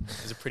said.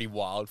 It was a pretty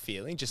wild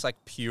feeling, just like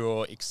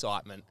pure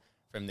excitement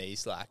from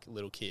these like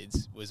little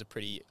kids was a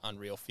pretty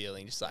unreal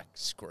feeling, just like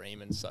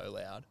screaming so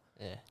loud.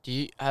 yeah. Do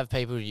you have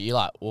people, do you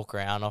like walk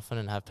around often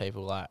and have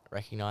people like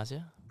recognise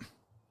you?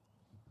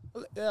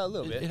 Yeah, a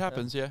little bit. it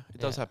happens. Yeah,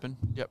 it does Yeah. happen.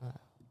 Yep.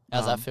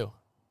 How's that Um, feel?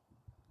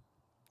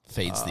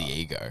 Feeds the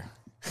ego.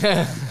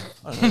 I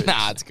don't know,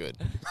 Nah, it's good.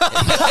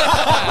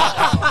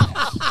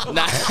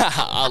 Nah,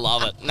 I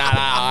love it. Nah,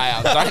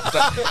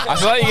 I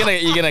feel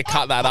like you're gonna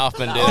cut that up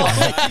and do it.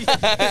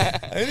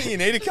 I don't think you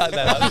need to cut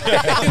that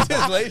up.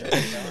 Just leave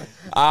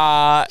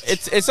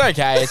it. It's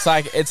okay.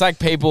 It's like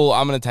people.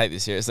 I'm gonna take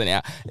this seriously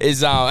now.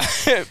 Is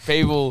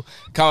people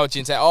come up to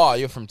you and say, "Oh,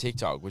 you're from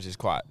TikTok," which is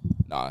quite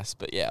nice.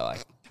 But yeah,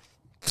 like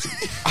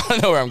I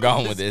don't know where I'm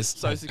going with this.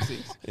 So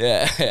succinct.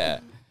 Yeah.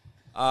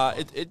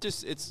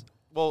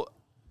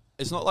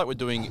 It's not like we're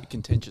doing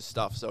contentious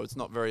stuff, so it's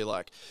not very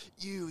like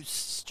you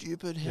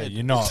stupid Yeah, head.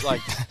 you're not. It's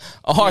like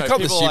Oh, I know,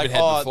 copped the people are stupid like,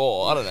 head "Oh,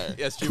 before. I don't know.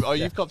 yeah, stupid. Oh,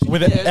 you've copped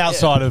with stupid it head.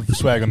 outside of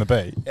Swag on the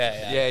Beat.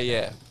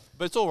 Yeah.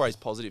 But it's always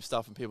positive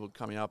stuff, and people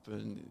coming up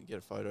and get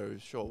a photo,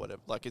 sure,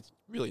 whatever. Like it's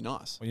really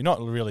nice. Well, you're not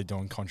really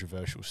doing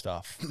controversial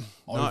stuff,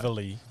 No.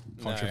 overly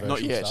controversial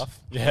Not yet. stuff.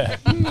 Yeah,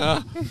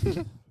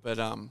 But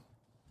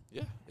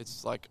yeah,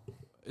 it's like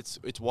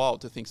it's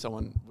wild to think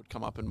someone would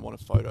come up and want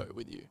a photo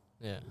with you.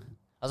 Yeah.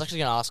 I was actually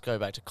going to ask, go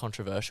back to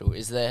controversial.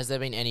 Has there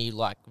been any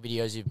like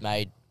videos you've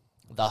made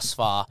thus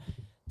far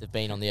that've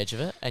been on the edge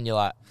of it, and you're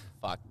like,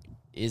 fuck,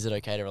 is it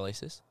okay to release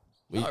this?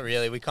 Not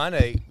really. We kind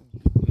of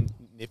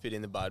nip it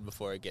in the bud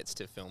before it gets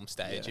to film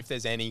stage. Yeah. If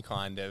there's any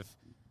kind of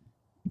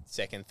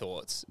second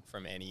thoughts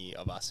from any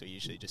of us, we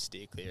usually just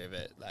steer clear of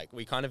it. Like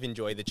we kind of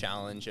enjoy the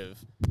challenge of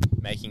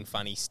making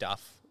funny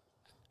stuff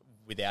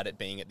without it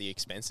being at the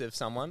expense of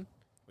someone.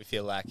 We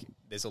feel like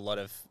there's a lot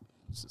of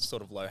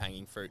sort of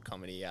low-hanging fruit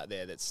comedy out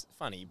there that's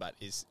funny but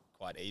is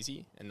quite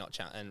easy and not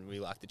and we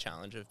like the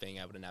challenge of being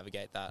able to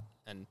navigate that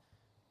and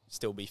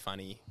still be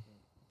funny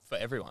for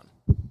everyone.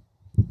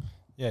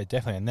 yeah,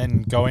 definitely. And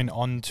then going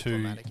on to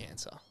Dramatic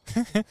answer.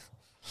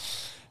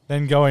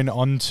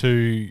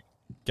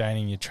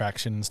 gaining your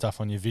traction and stuff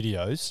on your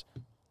videos.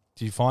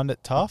 Do you find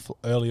it tough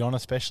early on,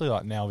 especially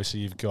like now?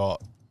 Obviously, you've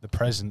got the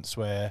presence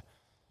where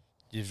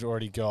you've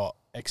already got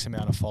X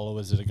amount of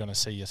followers that are going to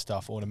see your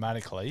stuff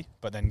automatically,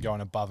 but then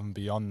going above and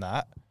beyond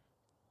that,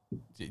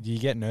 do you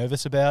get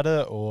nervous about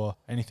it or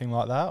anything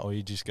like that, or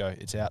you just go,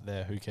 it's out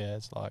there, who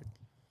cares? Like,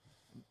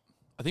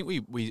 I think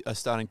we are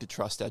starting to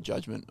trust our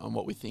judgment on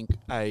what we think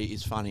A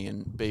is funny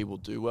and B will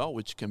do well,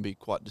 which can be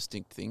quite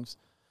distinct things.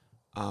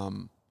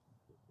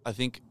 I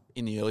think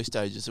in the early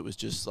stages it was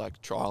just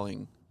like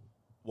trialing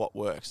what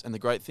works. And the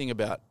great thing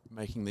about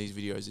making these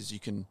videos is you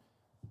can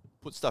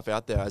put stuff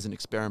out there as an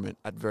experiment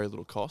at very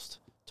little cost,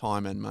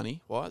 time and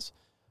money wise.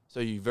 So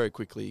you very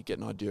quickly get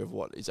an idea of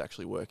what is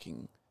actually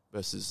working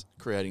versus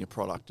creating a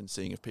product and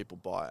seeing if people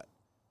buy it.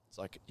 It's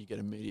like you get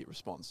immediate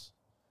response,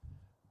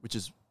 which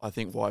is, I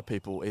think, why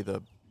people either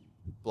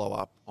blow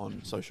up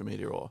on social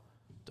media or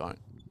don't.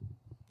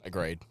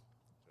 Agreed.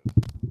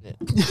 Yeah.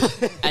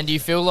 And do you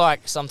feel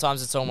like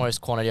sometimes it's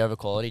almost quantity over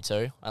quality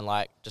too? And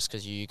like, just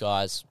because you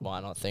guys might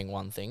not think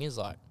one thing is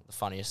like the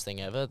funniest thing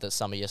ever, that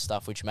some of your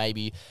stuff, which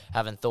maybe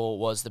haven't thought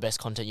was the best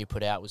content you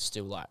put out, was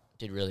still like,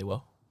 did really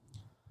well?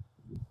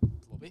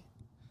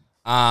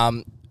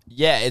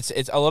 Yeah, it's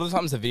a lot of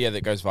times the video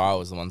that goes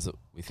viral is the ones that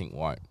we think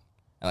won't,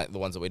 and like the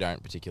ones that we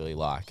don't particularly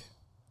like.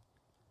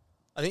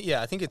 I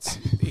think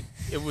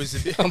it was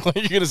a bit. I'm like,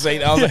 you're gonna say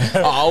that. I was like,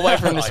 I'll wait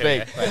for him to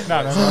speak.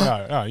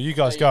 No, you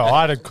guys go.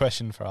 I had a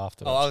question for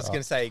afterwards. I was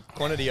going to say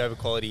quantity over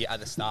quality at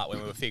the start when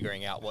we were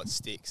figuring out what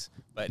sticks.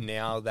 But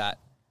now that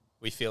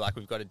we feel like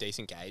we've got a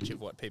decent gauge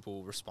of what people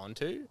will respond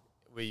to,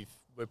 we've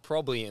we're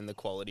probably in the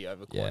quality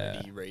over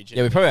quantity region.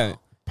 Yeah, we probably now. only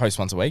post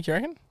once a week, you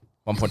reckon?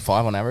 1.5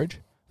 on average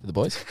for the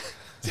boys?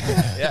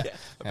 Yeah.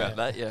 About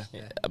that, yeah.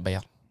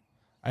 About.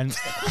 And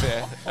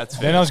Fair. That's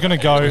then I was going to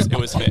go. It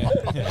was fair.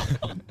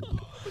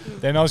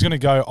 Then I was going to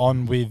go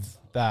on with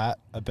that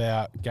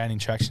about gaining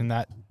traction.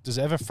 That does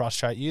it ever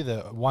frustrate you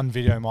that one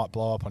video might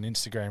blow up on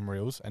Instagram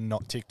Reels and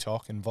not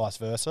TikTok, and vice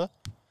versa,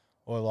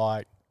 or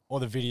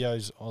the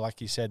videos, or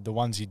like you said, the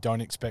ones you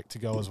don't expect to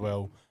go as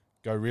well,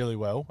 go really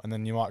well, and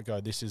then you might go,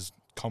 "This is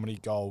comedy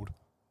gold,"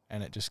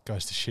 and it just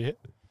goes to shit.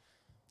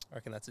 I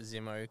reckon that's a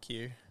Zimo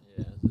cue.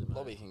 Yeah,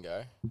 Bobby can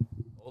go.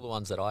 all the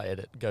ones that I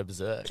edit go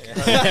berserk.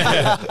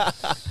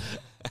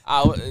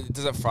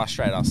 Does it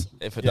frustrate us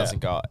if it Yeah. doesn't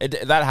go?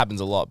 That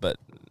happens a lot, but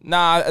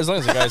nah, as long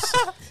as it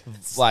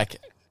goes like.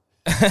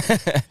 All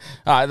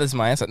right, that's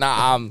my answer.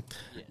 No,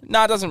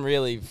 it doesn't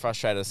really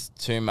frustrate us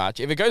too much.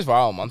 If it goes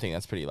viral on one thing,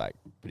 that's pretty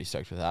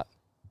stoked with that.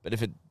 But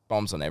if it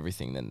bombs on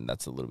everything, then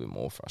that's a little bit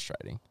more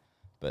frustrating.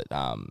 But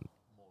More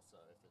so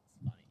if it's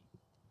funny.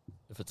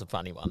 If it's a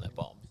funny one that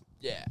bombs.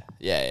 yeah.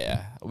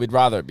 We'd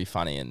rather it be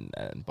funny and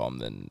bomb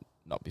than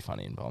not be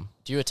funny and bomb.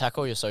 Do you attack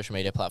all your social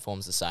media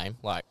platforms the same?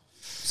 Like,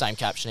 same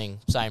captioning,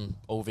 same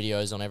all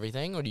videos on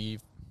everything? Or do you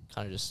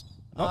kind of just...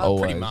 Not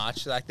Pretty always.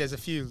 much. Like, there's a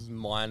few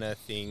minor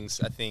things.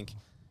 I think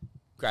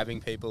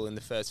grabbing people in the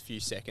first few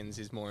seconds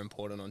is more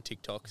important on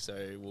TikTok.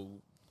 So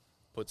we'll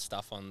put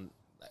stuff on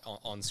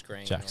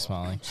screen. Jack or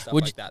smiling. Stuff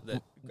Would like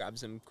that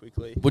grabs them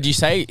quickly. Would you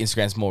say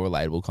Instagram's more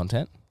relatable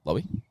content,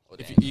 Lobby?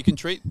 If you can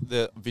treat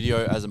the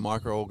video as a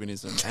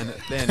microorganism, and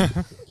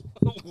then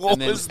What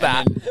was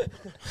that?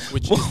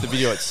 which is the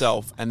video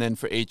itself, and then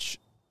for each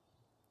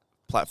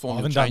I platform,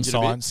 haven't you'll done change it a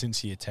bit. science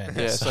since year 10.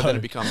 Yeah, so then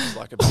it becomes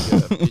like a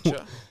bigger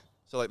picture.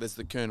 So like there's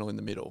the kernel in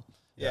the middle,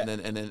 Yeah.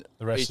 and then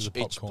The rest each is the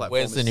each popcorn. platform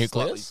Where's the is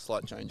nucleus?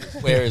 slight changes.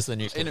 Where is the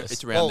nucleus?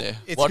 It's around there.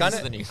 It's What is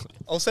kinda- the nucleus?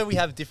 Also, we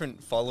have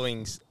different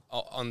followings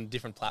on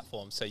different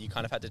platforms, so you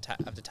kind of have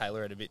to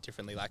tailor it a bit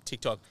differently. Like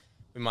TikTok,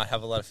 we might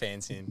have a lot of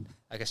fans in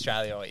like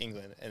Australia or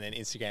England, and then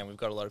Instagram, we've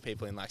got a lot of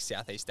people in like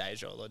Southeast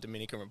Asia or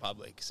Dominican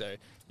Republic. So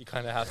you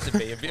kind of have to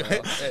be a bit.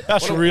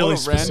 That's really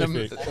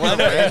specific.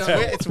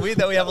 It's weird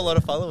that we have a lot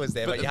of followers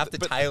there, but you have to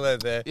tailor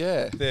the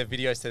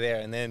videos to there,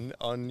 and then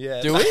on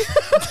Do we?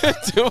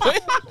 Do we?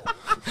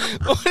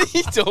 What are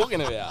you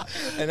talking about?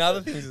 and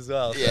other things as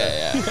well. So.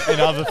 Yeah.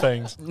 And other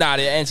things. Nah,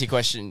 to answer your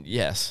question,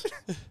 yes.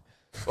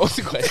 What's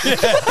the question?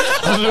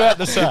 I was about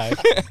to say.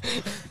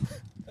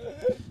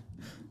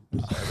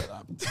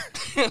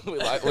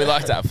 we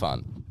like to have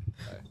fun.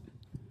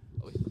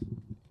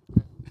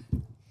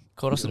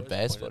 Caught us at a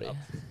bad spot here.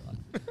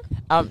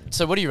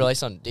 So what do you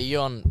release on? I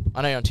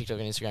know you're on TikTok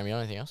and Instagram. You on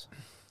anything else?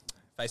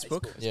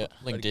 Facebook. Yeah.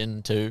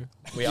 LinkedIn too.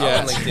 We are on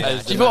Yeah.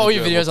 LinkedIn. Do you put all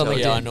your videos on LinkedIn?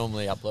 Yeah, I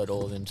normally upload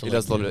all of them to He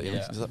does a lot of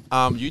LinkedIn, it.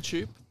 yeah.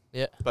 YouTube.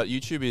 Yeah. But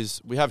YouTube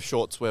is, we have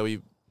shorts where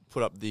we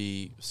put up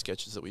the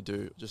sketches that we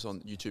do just on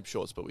YouTube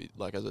Shorts, but we,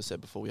 like as I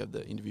said before, we have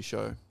the interview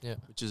show,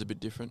 which is a bit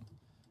different.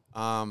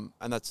 And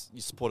that's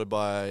supported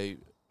by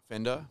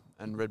Fender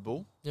and Red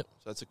Bull. Yep.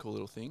 So that's a cool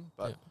little thing.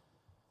 But Yep.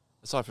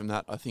 aside from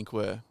that, I think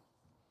we're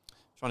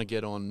trying to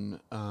get on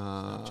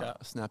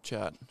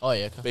Snapchat. Oh,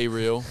 yeah. Cool. Be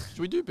Real. Should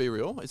we do Be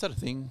Real? Is that a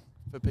thing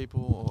for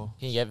people? Or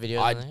Can you get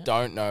videos I on there?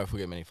 don't know if we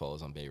get many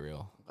followers on Be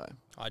Real.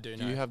 I do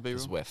do know. you have Be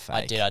Because Real? we're fake.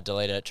 I did. I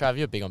deleted it. Trav,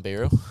 you're big on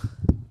B-Reel.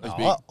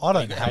 It's I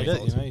don't Big hate it.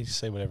 handfuls. You know, you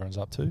see what everyone's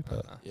up to,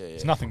 but Yeah,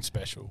 it's nothing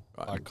special.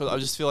 Right. Like, Because I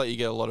just feel like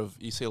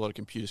you see a lot of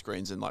computer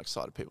screens in like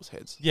side of people's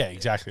heads yeah,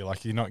 exactly.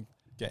 Like you're not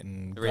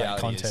getting The great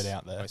reality content is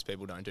out there. most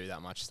people don't do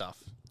that much stuff.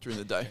 during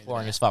the day.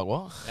 Boring as fuck.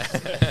 What?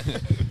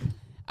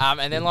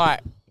 And then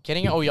like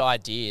getting all your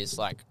ideas,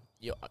 like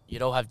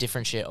you'd all have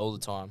different shit all the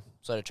time.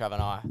 So do Trav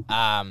and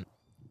I.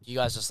 You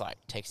guys just like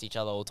text each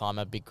other all the time,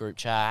 a big group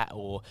chat,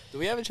 or Do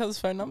we have each other's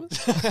phone numbers?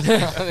 I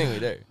think we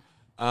do.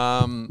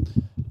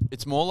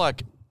 It's more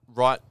like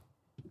right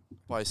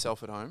by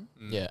yourself at home,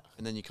 yeah,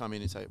 and then you come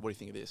in and say, "What do you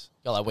think of this?"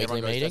 got like weekly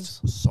Everyone goes, meetings.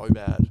 "That's so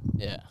bad,"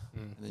 Yeah,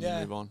 and then you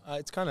move on.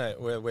 It's kind of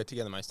we're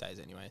together most days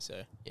anyway,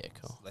 so yeah,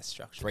 cool. less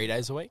structured. 3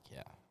 days a week?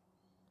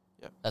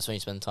 Yeah. That's when you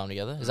spend time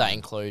together. Does that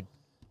include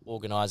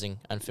organising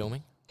and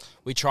filming?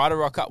 We try to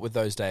rock up with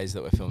those days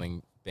that we're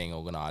filming, being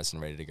organised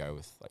and ready to go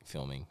with like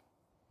filming.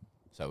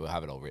 So we'll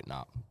have it all written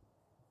up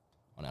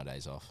on our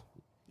days off.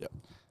 Yep.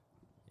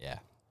 Yeah.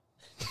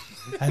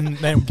 And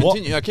then what?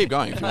 Continue. Keep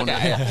going if you want.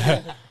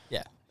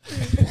 Yeah.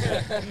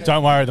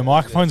 Don't worry, the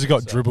microphones have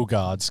got dribble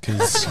guards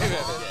because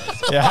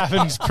it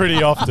happens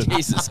pretty often.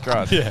 Jesus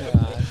Christ. Yeah.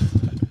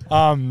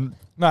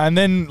 No, and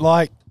then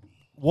like,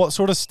 what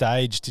sort of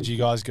stage did you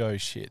guys go?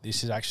 Shit,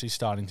 this is actually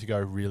starting to go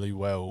really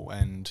well,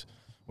 and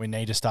we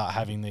need to start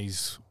having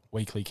these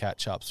weekly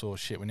catch ups, or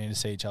shit, we need to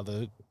see each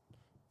other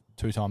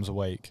 2 times a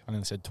week. I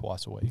never said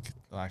twice a week.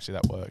 Actually,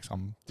 that works.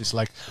 I'm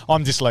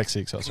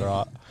dyslexic, so it's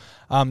all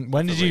right.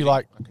 When did you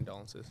like? My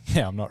condolences.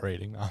 Yeah, I'm not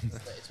reading.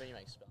 It's when you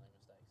make spelling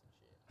mistakes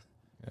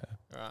and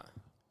shit. Right.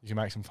 You can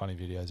make some funny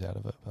videos out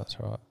of it, but that's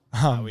all right.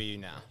 How are you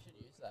now?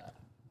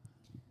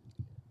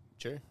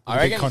 True. I A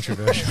bit reckon.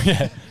 controversial.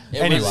 Yeah. It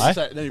Anyway. was-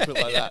 So then you put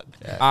it like that.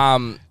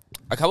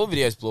 I a couple of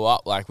videos blew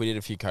up. Like we did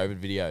a few COVID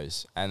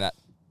videos, and that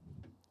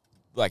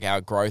like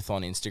our growth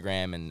on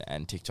Instagram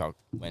and TikTok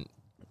went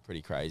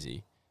pretty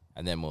crazy.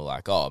 And then we're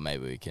like, oh,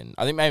 maybe we can.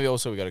 I think maybe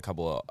also we got a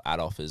couple of ad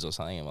offers or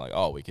something, and we're like,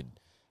 oh, we could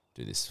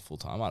do this full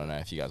time. I don't know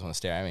if you guys want to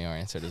stare at me or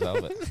answer it as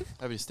well, but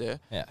Happy to stare.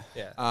 yeah.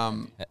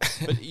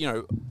 But, you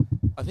know,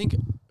 I think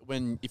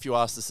if you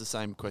asked us the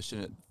same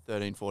question at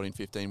 13, 14,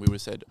 15, we would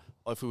have said,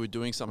 oh, if we were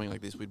doing something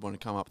like this, we'd want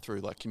to come up through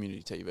like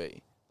community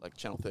TV, like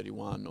Channel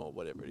 31 or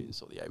whatever it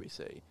is, or the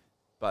ABC.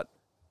 But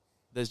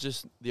there's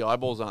just, the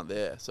eyeballs aren't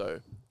there. So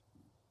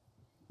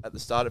at the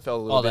start, it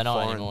felt a little bit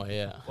foreign. They're not anymore,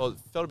 yeah. Well, it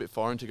felt a bit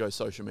foreign to go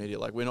social media.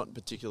 Like, we're not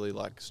particularly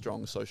like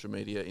strong social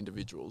media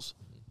individuals.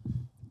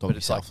 But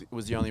it's like, it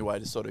was the only way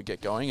to sort of get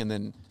going. And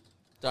then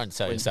Don't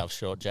sell yourself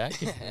short, Jack.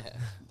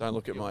 don't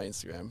look at my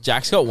Instagram.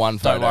 Jack's got one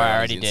photo. Don't worry, I on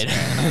already his did.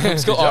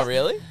 Instagram. Oh,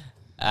 really?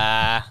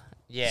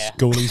 Yeah.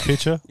 Schoolie's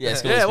picture. Yeah,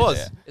 Yeah, it was.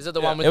 Is it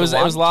the Yeah. one with It was- the it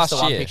one? was last Just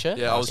the one year. picture?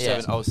 Yeah, I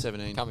was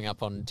 17. Coming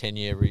up on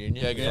 10-year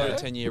reunion. Yeah, going to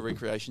a 10-year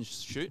recreation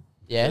shoot.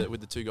 Yeah.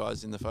 With the two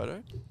guys in the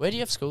photo. Where do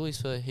you have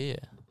schoolies for here?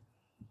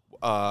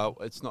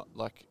 It's not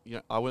like, you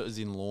know, I was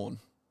in Lawn.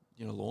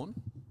 You know Lawn?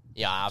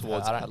 Yeah, I've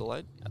Towards heard.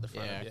 Adelaide. At the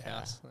front Yeah, of your okay.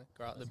 house.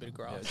 Like, the bit of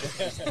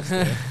grass.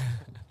 Yeah,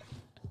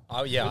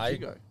 Oh, yeah. Where'd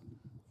you go?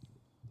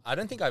 I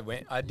don't think I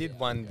went. I did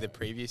one the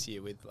previous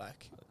year with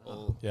like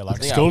all. Yeah, like I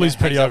think Schoolie's I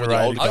pretty hangs out with the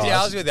overrated. old I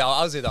guys. was with the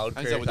old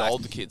Hangs crew. out with the like,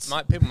 older kids.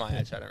 people my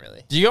age, I don't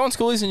really. Do you go on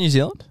schoolies in New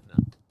Zealand?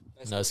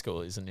 No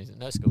schoolies and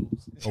no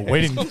schools. Well,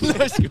 we didn't.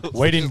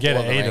 We didn't get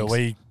Lord it of the either. Rings.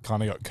 We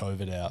kind of got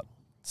COVID out.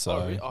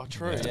 So Oh,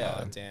 true. Yeah.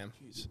 Oh, damn.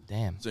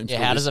 Damn. Zoom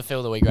Yeah, how does it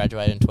feel that we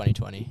graduated in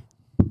 2020?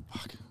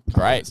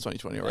 Great. It's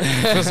 2020 already.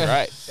 Feels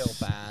great. Feel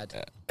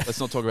bad. Let's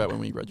not talk about when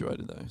we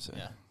graduated though. So.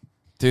 Yeah.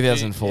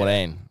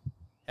 2014.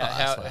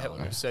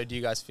 So do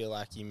you guys feel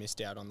like you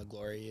missed out on the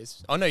glory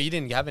years? Oh no, you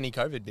didn't have any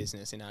COVID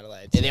business in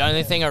Adelaide. Yeah, the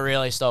only thing I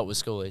really stopped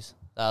was schoolies.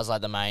 That was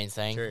like the main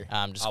thing. True. Just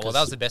Oh well, 'cause-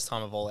 that was the best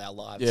time of all our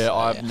lives. Yeah,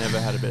 I've never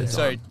had a better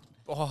So, time.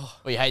 oh,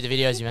 Well, you hate the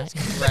videos you make?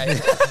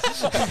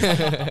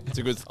 great. It's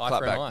a good Eye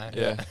clap for an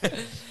back. eye.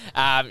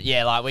 Yeah.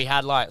 Yeah, like we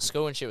had like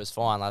school and shit was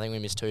fine. I think we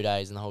missed 2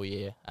 days in the whole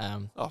year.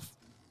 Oh,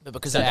 But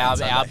because Sunday and our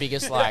Sunday.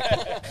 biggest like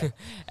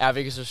our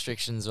biggest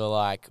restrictions were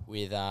like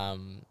with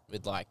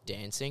like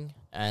dancing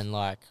and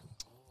like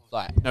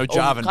No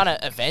jarvin. kind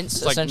of events.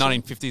 it's like essentially.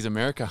 1950s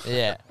America.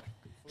 Yeah.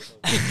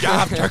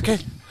 Jarv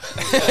turkey.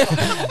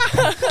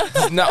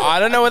 No, I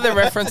don't know what the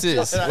reference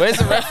is. Where's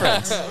the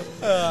reference?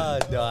 Oh,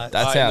 nice.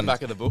 That In the sounds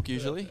back of the book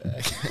usually.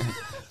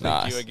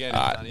 nice. you again,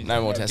 All Johnny. right,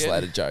 no more Again.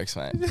 tessellated jokes,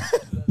 mate.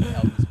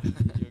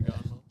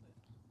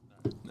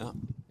 No,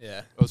 Yeah.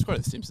 it was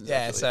quite The Simpsons. Yeah.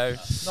 actually.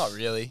 So not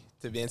really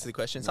to answer the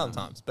question.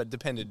 Sometimes, but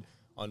depended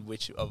on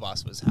which of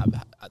us was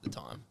at the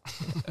time.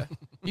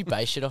 You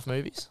base shit off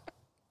movies?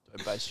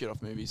 Base shit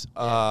off movies.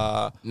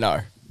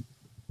 No.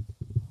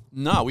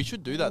 No, we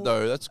should do that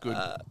though. That's good.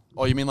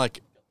 Oh, you mean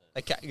like?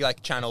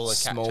 Like channel a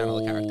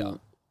character.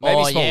 Maybe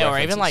Oh small yeah, or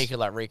even references. like you could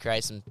like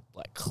recreate some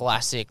like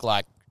classic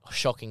like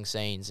shocking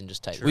scenes and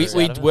just take the We piss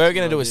out of it. were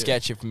going to do a idea.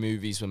 sketch if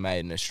movies were made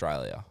in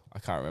Australia. I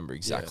can't remember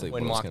exactly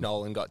When what it was Mike gonna-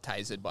 Nolan got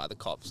tasered by the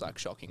cops, like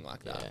shocking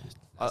like that. Yeah.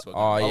 That's what Oh,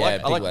 I yeah, like, I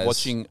Big like Les.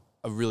 watching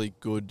a really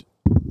good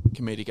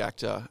comedic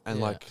actor and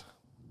Yeah. like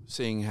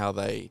seeing how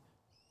they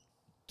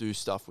do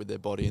stuff with their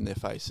body and their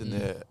face and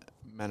their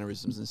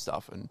mannerisms and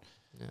stuff, and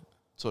Yeah.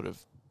 sort of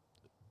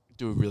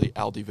do really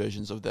Aldi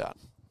versions of that.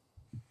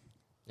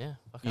 Yeah.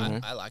 fuck You it. know?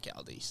 I like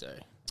Aldi, so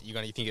you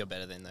think you're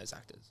better than those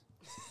actors.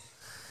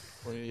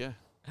 Well, yeah.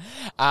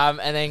 And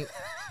then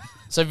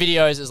so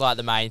videos is like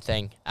the main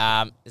thing.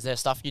 Is there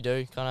stuff you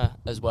do kind of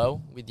as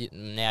well with you,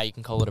 now you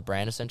can call it a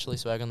brand essentially,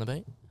 Swag on the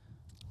Beat?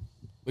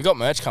 We got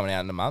merch coming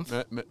out in a month.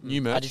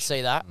 New merch. I did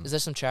see that. Is there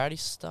some charity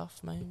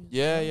stuff maybe?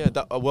 Yeah.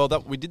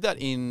 That, we did that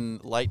in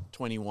late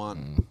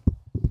 21,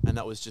 and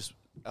that was just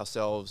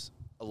ourselves.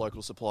 A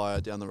local supplier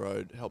down the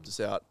road helped us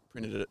out,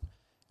 printed it,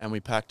 and we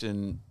packed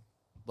and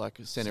like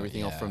sent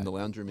everything off from the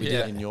lounge room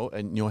in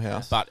your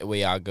house. But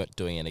we are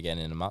doing it again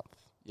in a month.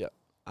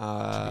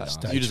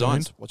 Stay New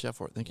designs. tuned. Watch out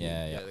for it. Thank you.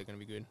 Yeah, Yeah, yeah. they're gonna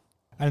be good.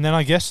 And then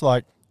I guess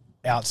like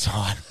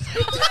outside.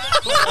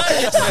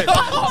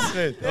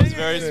 That's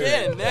very smooth.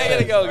 Yeah, now you got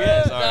to go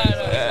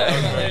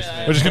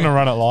again. We're just gonna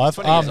run it live.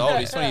 20 years old.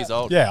 He's 20 years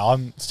old. Yeah,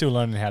 I'm still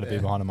learning how to be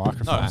behind a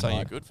microphone. No, I'm saying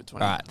like, you're good for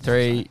 20. All right,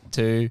 3,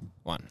 2,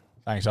 1.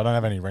 Thanks. I don't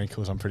have any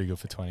wrinkles. I'm pretty good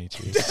for 20.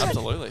 Cheers.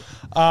 Absolutely.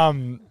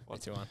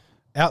 What's your one?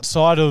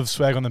 Outside of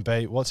Swag on the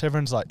Beat, what's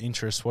everyone's like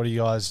interest? What do you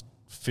guys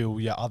fill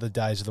your other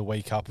days of the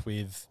week up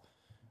with?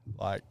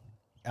 Like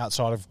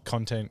outside of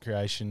content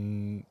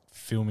creation,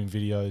 filming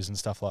videos and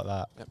stuff like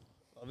that.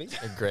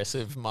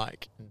 Aggressive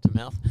mic into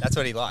mouth. That's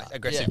what he liked.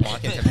 Aggressive Yeah.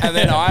 mic into And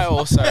then I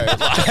also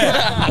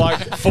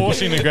Like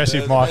forcing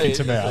aggressive mic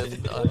into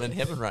mouth. I'm in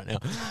heaven right now.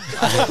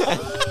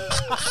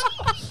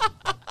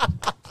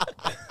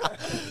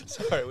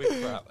 Sorry, we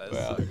crap.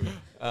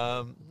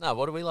 No,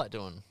 what do we like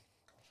doing?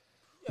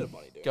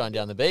 Going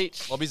down the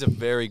beach. Bobby's a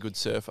very good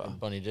surfer.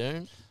 Bonnie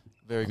Doon.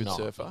 Very good Not.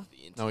 surfer.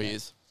 No, he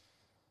is.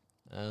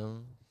 Yeah.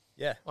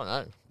 Yeah. I don't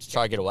know. Just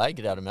try to get away,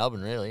 get out of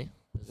Melbourne, really.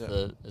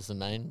 is the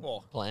main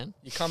Well, plan.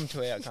 You come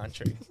to our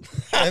country.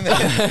 And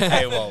then,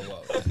 hey, whoa.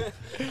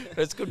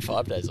 It's good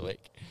 5 days a week.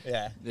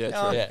 Yeah. Yeah,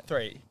 Oh, true. Yeah.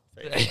 3.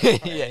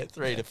 Yeah,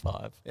 3 to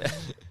 5. Yeah.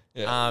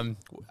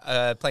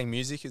 Yeah. Playing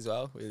music as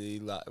well. Really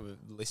like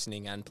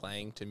listening and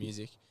playing to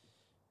music. Do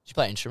you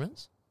play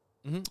instruments?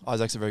 Mm-hmm.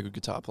 Isaac's a very good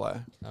guitar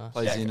player. Nice.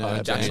 Plays in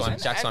a Jack's band.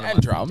 one And of my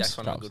drums. Jack's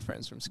one of my Drums. good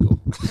friends from school.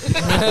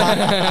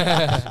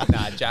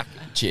 Nah, Jack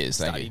Cheers,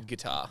 thank studied you.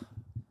 guitar.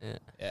 Yeah.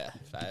 Yeah,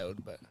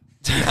 failed, but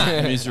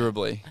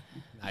Miserably.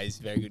 nah, he's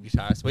a very good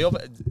guitarist. We all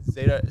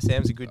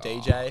Sam's a good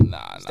DJ.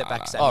 Step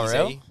back, Sammy Oh, Z.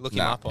 really? Look him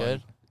Nah. up on.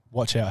 Good.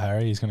 Watch out,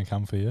 Harry. He's going to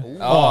come for you.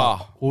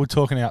 Oh, We were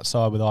talking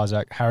outside with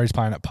Isaac. Harry's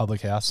playing at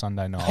Public House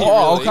Sunday night.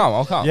 I'll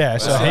really? come. Yeah,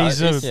 so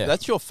he's a... Yeah.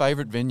 That's your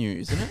favourite venue,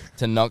 isn't it?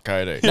 To not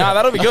go to. No,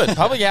 that'll be good.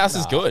 Public House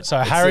is good. So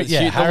Harry-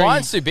 yeah, the Harry-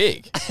 line's too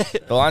big.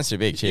 The line's too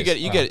big. Cheers.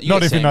 You get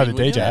Not if you know the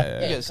Sammy, DJ.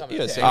 Yeah. You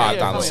get Sammy. Ah,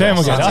 done. Sam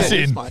will get That's us it,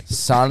 in. mate.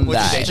 Sunday.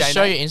 What's the Just DJ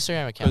show name? your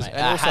Instagram account, mate.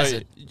 And also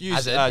Hazard. use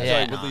Hazard. Joe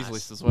Yeah. Woodley's Nice.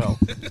 list as well.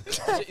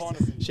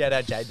 Shout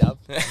out J Dub.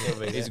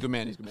 He's a good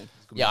man.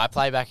 Yeah, I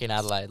play back in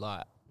Adelaide,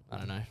 like, I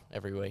don't know,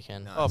 every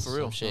weekend. Nice. Oh, for Some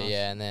real? shit, Nice.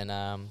 yeah, and then,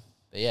 and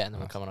then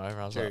we're coming over.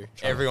 I was True. like,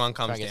 trying Everyone to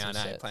comes get down,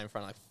 some eh? set. Playing in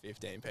front of like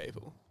 15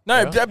 people.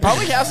 No, Really?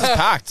 Public House is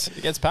packed.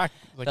 It gets packed.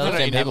 Like Doesn't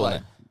 15 it? people in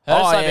Adelaide. there.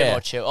 Heard it's Oh, like a bit yeah.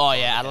 more chill. Oh,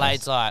 yeah,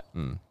 Adelaide's like,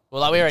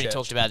 well, like we already Church.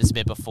 talked about this a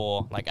bit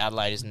before. Like,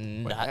 Adelaide is,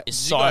 is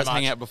so you guys much.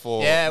 hang out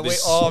before. Yeah,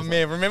 this-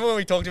 man, remember when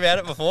we talked about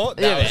it before?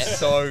 That Yeah, was man.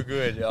 so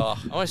good. Oh,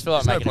 I always feel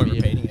like there's no making point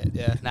a video. repeating it.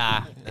 Yeah.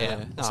 Nah, yeah.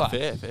 Yeah. It's Nah, like,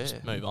 fair.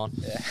 just move on.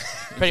 Yeah.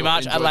 Pretty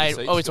much, enjoy the Adelaide,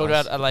 seats, all we talked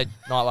guys. about, Adelaide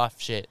nightlife,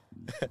 shit.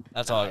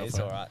 That's all I got It's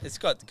for all it. right. It's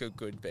got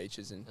good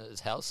beaches and It's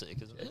house sick,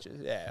 isn't it? beaches.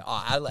 Yeah.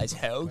 Oh, Adelaide's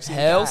hell.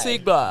 Hell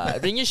sick, bro.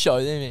 Bring your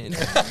show them in.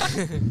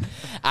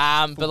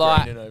 But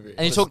like, and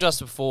you talked to us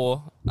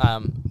before,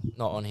 not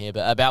on here,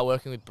 but about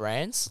working with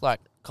brands like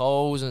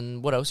Coles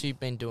and what else have you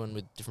been doing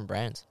with different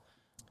brands?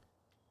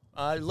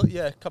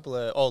 Yeah, a couple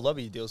of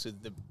Lobby deals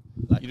with the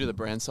like You do the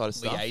brand side of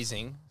stuff.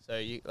 liaising. So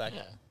you like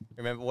Yeah.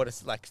 remember what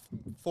it's like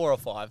 4 or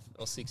 5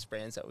 or 6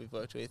 brands that we've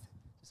worked with.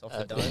 Just off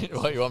the dome.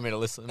 What, you want me to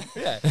listen?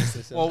 Yeah. just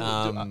listen. Well,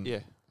 Um, yeah.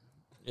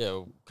 Yeah,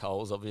 well,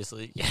 Coles,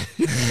 obviously.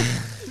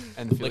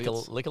 And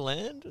affiliates.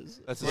 Liquorland?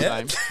 Is That's the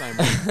Yeah. same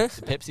one.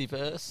 the Pepsi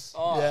first.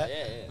 Oh,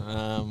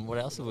 Yeah. What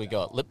else have we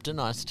got? Lipton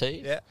iced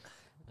tea. yeah.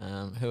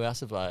 Who else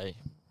have I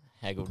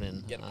haggled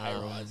in? Get a pay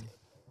rise.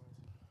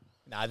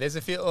 Nah, there's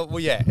a few. Well,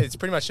 yeah, it's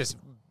pretty much just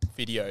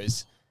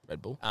videos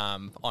Red Bull.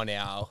 on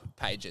our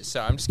pages.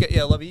 So I'm just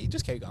Lobby.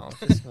 Just keep going.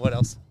 Just, what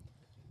else?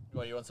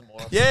 Well, you want some more?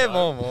 Yeah,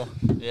 more.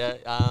 Yeah.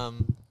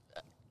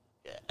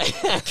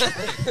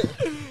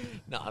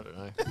 No, I don't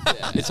know.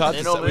 It's hard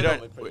to They're say. We normally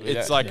don't. pretty-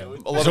 It's Yeah. like Yeah, a lot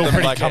It's of all them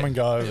pretty like come and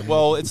go.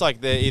 Well, it's like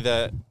they're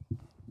either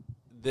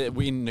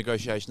we're in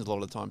negotiations a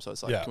lot of the time, so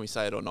it's like, Yeah. can we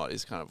say it or not?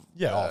 Is kind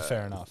of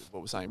fair enough. what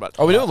we're saying. But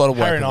Oh, we do a lot of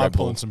work Harry with and I are Red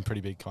Bull. pulling some pretty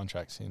big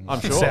contracts in.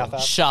 I'm sure. South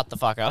Africa. Shut the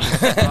fuck up.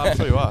 I'm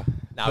sure you are.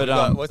 Nah, But, we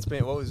got, um,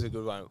 what was a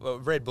good one? Well,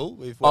 Red Bull.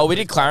 Oh, we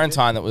did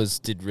Clarentine that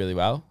did really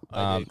well.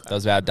 Oh, you did That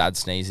was about dad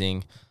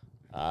sneezing.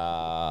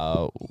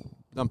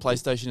 Done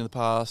PlayStation in the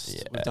past.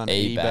 Yeah, We've done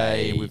eBay.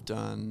 eBay. We've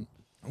done.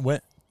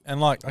 And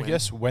like, I When?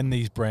 guess when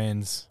these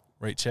brands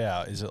reach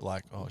out, is it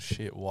like, oh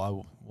shit,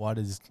 why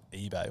does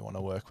eBay want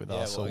to work with Yeah,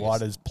 us, well, or I why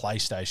guess- does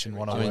PlayStation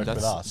want to I mean, work that's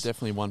with us?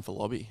 definitely one for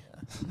Lobby.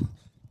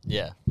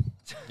 Yeah.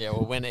 Yeah,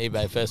 well, when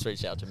eBay first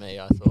reached out to me,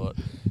 I thought,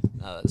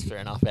 no, that's fair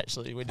enough,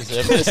 actually. We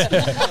deserve this.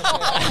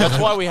 That's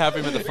why we have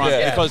him at the front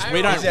Yeah. because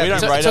we don't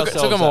Exactly. rate Took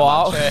ourselves. him a that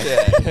while.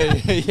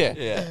 much. Yeah.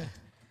 yeah.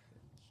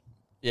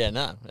 Yeah,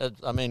 no.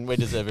 I mean, we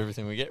deserve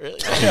everything we get, really.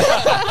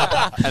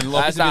 And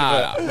Lobby's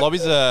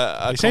Lobby's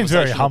a He seems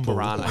very conversational humble.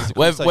 piranha. He's a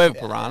We're-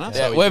 conversational piranha. yeah,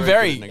 so he's we're very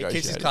very- good at He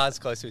keeps his negotiating. cards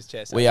close to his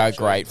chest. We I'm are sure you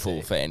can grateful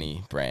see. for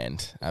any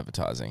brand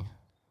advertising,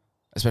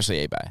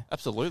 especially eBay.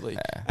 Absolutely.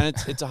 Yeah. And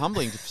it's a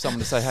humbling for someone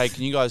to say, hey,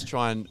 can you guys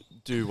try and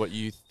do what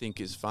you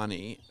think is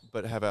funny,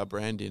 but have our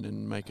brand in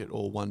and make it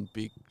all one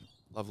big,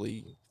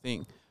 lovely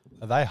thing?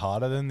 Are they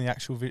harder than the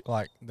actual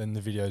than the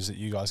videos that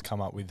you guys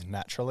come up with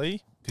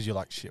naturally? Because you're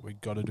like, shit, we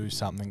got to do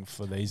something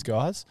for these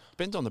guys.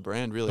 Depends on the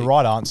brand, really. The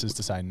right answer is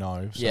to say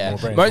no. So Yeah, more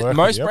brands work with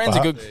most you, brands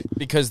are but- good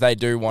because they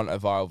do want a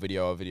viral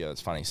video or a video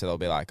that's funny. So they'll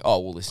be like, "Oh,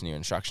 we'll listen to your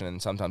instruction,"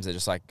 and sometimes they're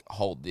just like,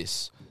 "Hold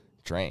this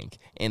drink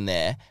in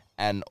there,"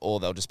 or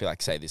they'll just be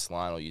like, "Say this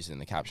line," or use it in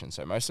the caption.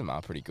 So most of them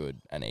are pretty good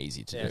and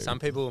easy to Yeah, do. some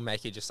people will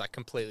make you just like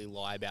completely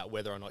lie about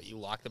whether or not you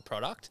like the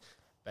product.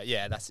 But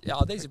yeah,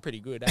 these are pretty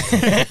good.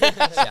 Eh?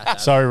 Shout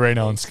out. Sorry,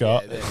 Reno and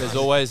Scott. Yeah, There's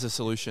always a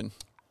solution.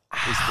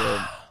 Is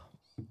the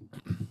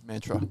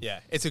mantra.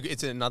 yeah,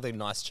 it's another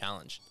nice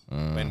challenge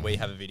when we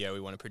have a video we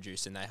want to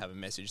produce and they have a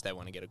message they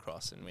want to get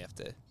across and we have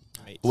to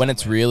meet. When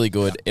it's somewhere. really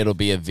good, it'll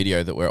be a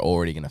video that we're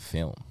already going to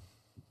film.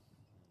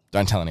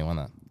 Don't tell anyone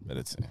that, but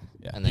it's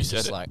yeah. And then You said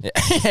just it. like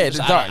yeah, just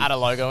don't. add a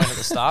logo in at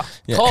the start.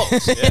 Yeah.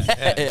 Coles.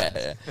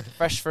 yeah.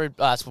 Fresh fruit.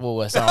 That's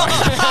Woolworths.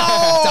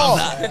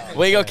 Don't worry.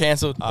 We got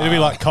cancelled. It'll be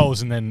like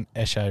Coles and then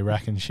Eshe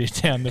racking shit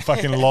down the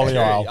fucking lolly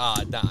aisle.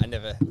 Nah, I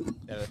never.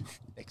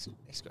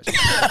 Next question.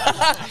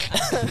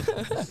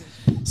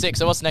 Sick.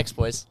 So what's next,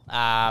 boys?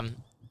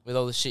 with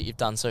all the shit you've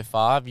done so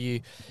far? Have you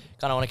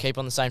kind of want to keep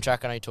on the same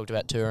track? I know you talked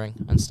about touring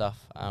and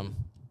stuff.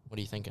 What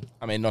are you thinking?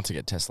 I mean, not to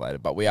get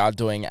tested, but we are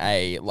doing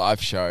a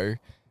live show.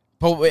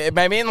 But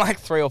maybe in like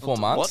 3 or 4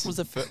 months. What was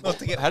the first? How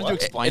did you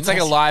explain? It's like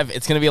a live.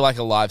 It's going to be like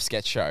a live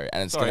sketch show,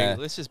 and it's Sorry, going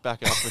to. let's just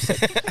back it up for a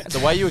second. The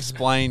way you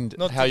explained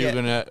Not to how you were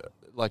get- going to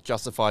like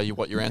justify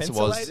what your answer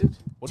was. Pencilated?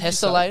 What did you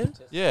say? Tessellated?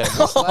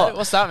 Yeah.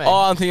 What's that mean? Oh,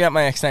 I'm thinking about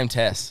my next name,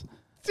 Tess.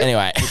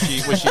 Anyway.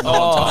 Was she not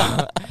on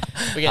time?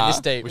 We're getting this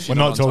deep. Was she We're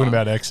not not on talking time?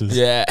 about exes.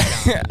 Yeah.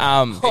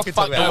 We could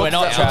talk about no, we're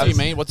not, What did you Trav.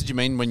 mean? What did you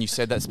mean when you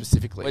said that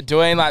specifically? We're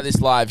doing like this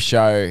live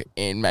show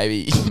in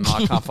maybe. No,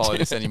 I can't follow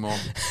this anymore.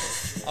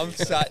 I'm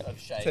sad.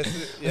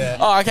 Yeah.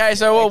 Oh, okay.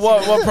 So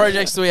what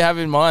projects do we have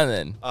in mind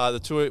then? The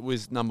tour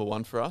was number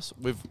one for us.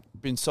 We've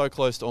been so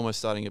close to almost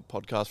starting a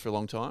podcast for a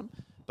long time,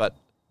 but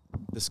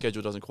the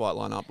schedule doesn't quite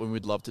line up. And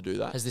we'd love to do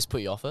that. Has this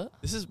put you off it?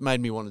 This has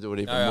made me want to do it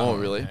even No, more,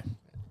 no, really. no.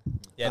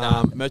 Yeah,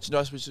 no.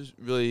 Merchandise, which is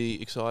really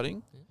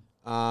exciting.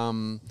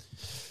 What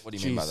do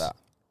you mean by Jeez. that?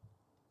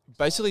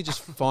 Basically,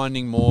 just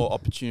finding more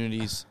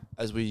opportunities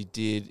as we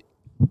did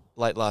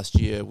late last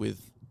year with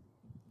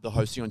the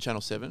hosting on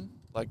Channel 7,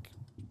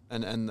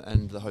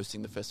 and the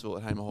hosting the festival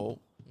at Hamer Hall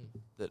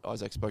that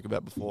Isaac spoke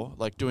about before,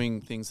 like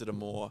doing things that are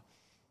more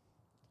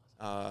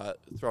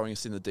throwing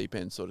us in the deep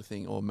end sort of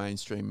thing, or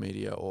mainstream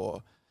media,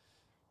 or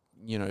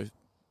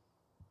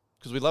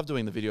because we love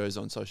doing the videos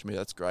on social media.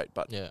 That's great,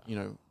 but Yeah.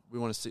 we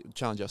want to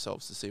challenge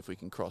ourselves to see if we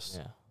can cross.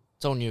 Yeah.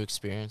 It's all new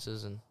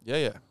experiences and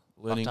Yeah.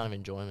 Learning. lifetime of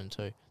enjoyment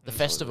too. The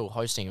festival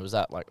hosting, was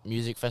that like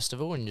music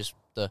festival and just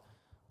the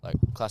like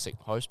classic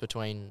host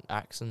between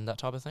acts and that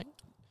type of thing?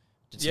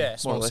 Did some Yeah.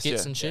 small More or less,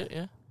 skits yeah. and shit,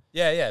 yeah.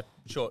 Yeah.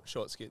 Short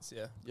skits.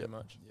 Yeah. Yep. Pretty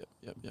much.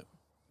 Yep.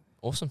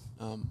 Awesome.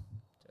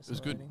 It was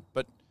good,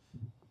 but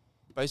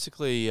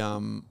basically,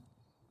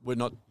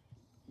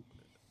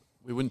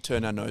 we wouldn't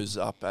turn our nose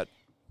up at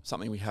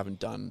something we haven't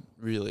done.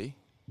 Really,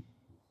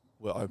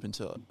 we're open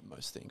to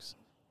most things.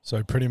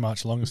 So pretty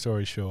much, long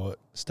story short,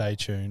 stay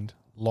tuned.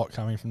 Lot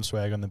coming from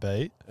Swag on the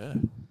Beat. Yeah.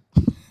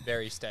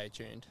 Very stay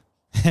tuned.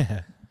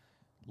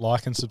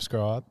 Like and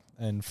subscribe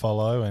and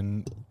follow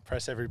and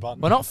press every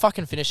button. We're not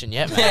fucking finishing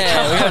yet,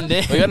 man.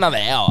 Yeah, we got another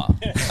hour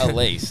at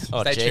least.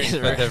 Oh, Stay jeez.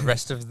 tuned for the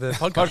rest of the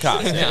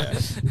podcast.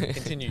 Yeah.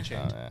 Continue Oh,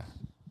 tuned. yeah.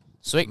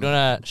 Sweet, do you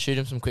want to shoot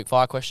him some quick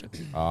fire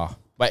questions? Oh.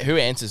 Wait, who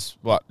answers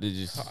what? Did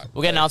you?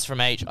 We'll get an answer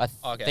from each. I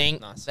Okay, think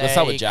nice. they Let's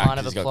start with Jack, kind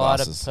of 'cause he's got apply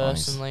to glasses on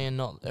his- personally and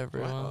not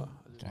everyone.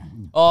 Okay.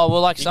 Oh,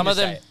 well, like You some can of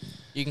them, just say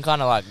you can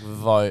kind of like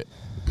vote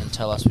and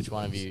tell us which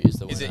one of you is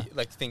the winner. Is it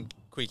like think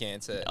quick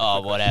answer? Oh,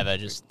 quick whatever.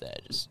 Just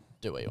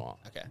do what you want.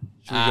 question? Okay.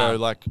 Should we go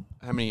like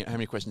how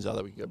many questions are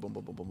there? We can go boom,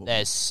 boom, boom, boom, boom.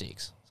 There's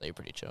 6, so you're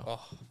pretty chill. Oh,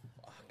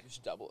 fuck. We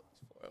should double it.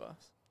 4 of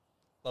us.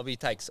 Lobby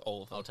takes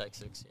all of them. I'll take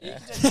 6. Yeah.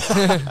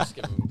 Just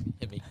give him,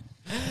 hit me.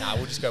 Nah,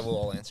 we'll just go. We'll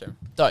all answer them.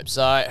 Dope.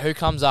 So who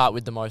comes up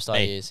with the most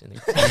ideas? In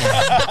the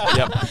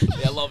Yep.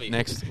 Yeah, lobby.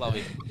 Next.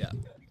 Lobby. Yeah.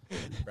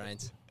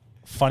 Brains.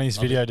 Funniest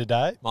video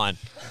today. Mine.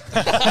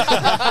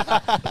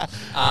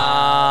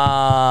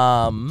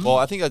 Well,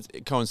 I think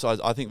it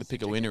coincides. I think the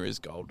pick a winner is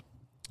gold.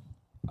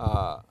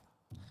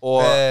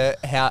 Or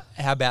How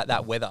about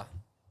that weather?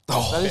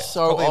 that is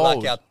so Probably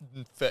old. like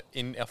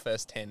in our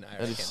first 10. I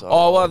That is reckon. so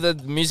Oh well, old. the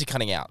music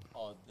cutting out.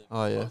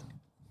 Oh yeah.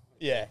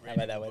 Yeah. How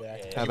about that weather? How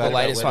The about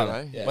latest that one. weather,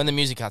 eh? Yeah. When the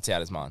music cuts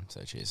out is mine.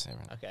 So cheers,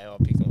 everyone. Okay, I'll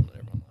pick the one that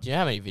everyone Do you know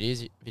how many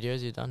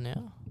videos you've done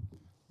now?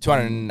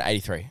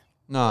 283.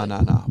 No.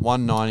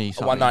 190.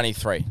 something.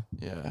 193.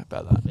 Yeah,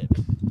 about that.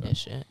 Yeah,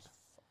 shit.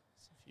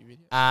 3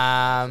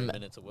 Um,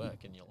 minutes of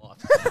work in your life.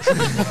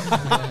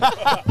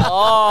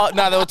 Oh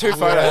no, there were 2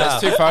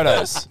 photos. There's 2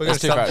 photos. We're There's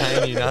 2 photos.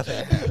 paying you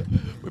nothing.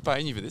 We're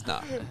paying you for this.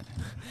 Nah.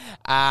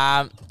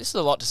 this is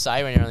a lot to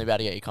say when you're only about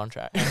to get your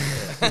contract.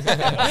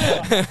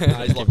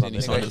 He's locked in.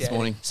 He signed it this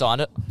morning.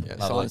 Signed it. Yeah,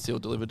 Lovely. signed,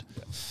 sealed, delivered.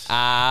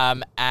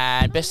 And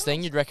best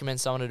thing you'd recommend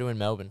someone to do in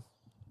Melbourne?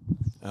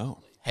 Oh.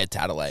 Head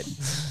to Adelaide.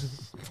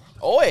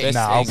 Oi. Best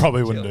I thing.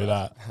 probably wouldn't do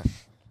that.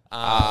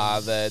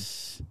 The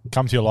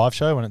Come to your live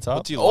show when it's up.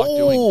 What do you like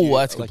doing? Do you,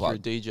 that's a good like you're a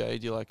plug. DJ.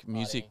 Do you like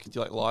music? Do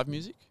you like live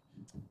music?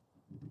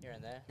 Here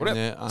and there. what In are-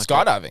 there? Okay.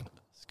 skydiving.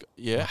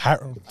 Yeah.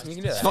 You can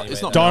do that. It's not- anyway,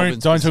 it's not- though. Melbourne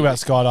Don't talk about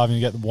specific. skydiving.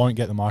 You won't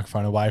get the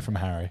microphone away from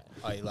Harry.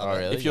 Oh, you love Oh, it.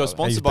 really? If you're He's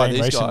sponsored by been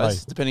these recently.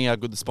 guys, depending how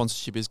good the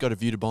sponsorship is, go to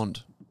View to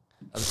Bond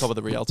at the top of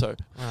the Rialto.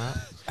 Alright.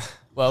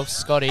 Well,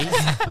 Scotty,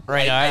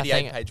 Reno, I 88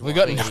 think page We one.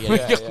 got, we no, need to we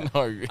get got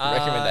no recommendation.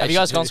 Have you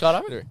guys gone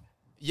skydiving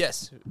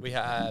Yes, we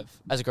have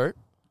as a group?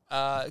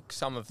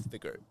 some of the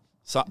group.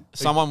 So,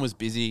 someone was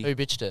busy. Who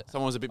bitched it?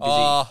 Someone was a bit busy.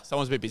 Oh.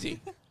 Someone was a bit busy.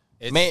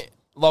 It's, Me,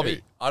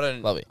 lobby. I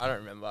don't. Lobby. I don't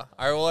remember.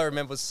 All I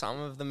remember was some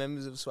of the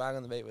members of Swag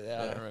on the Beat were there.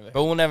 I don't remember.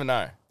 But we'll never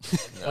know.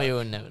 Well, you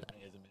would never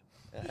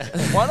know.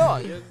 Why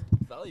not?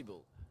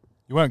 Valuable.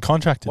 You weren't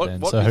contracted What, then,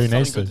 what so is who something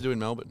needs good to? to do in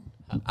Melbourne?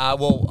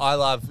 Well, I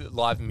love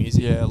live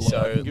music. Yeah,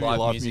 so give me live,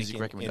 live music, music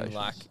in recommendations.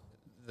 like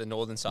the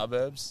northern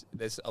suburbs.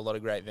 There's a lot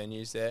of great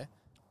venues there.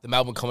 The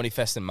Melbourne Comedy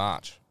Fest in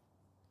March.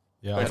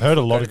 Yeah, Go I've to heard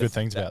a the- lot go of to good the-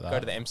 things about Go that.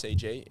 to the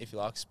MCG if you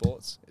like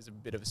sports. It's a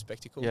bit of a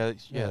spectacle. Yeah,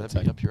 it's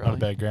that'd be up your not a alley.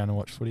 bad ground to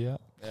watch footy at.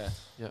 Yeah.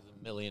 There's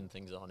a million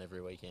things on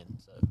every weekend.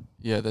 So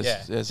Yeah,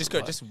 Yeah. there's Just go.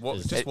 like- Just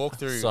there's walk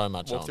through. so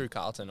much Walk on. through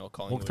Carlton or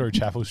Collingwood. Walk through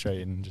Chapel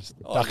Street and just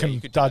Oh, duck yeah, you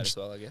and could do that dodge. as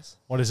well, I guess.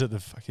 What is it? The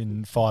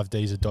fucking 5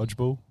 Ds of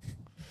dodgeball.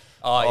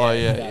 Oh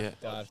yeah.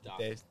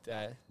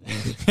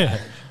 Yeah.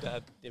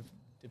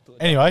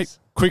 Anyway,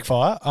 quick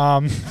fire.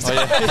 Oh,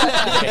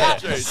 yeah.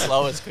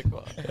 Slowest quick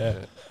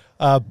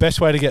one.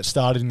 Best way to get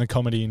started in the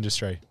comedy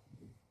industry.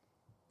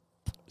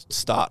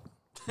 Start.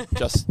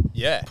 Just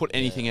Yeah. put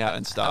anything out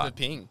and Have a start.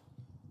 ping.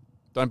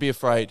 Don't be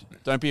afraid.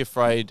 Don't be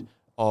afraid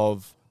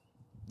of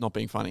not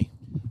being funny.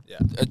 Yeah.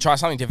 Try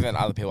something different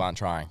that other people aren't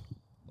trying.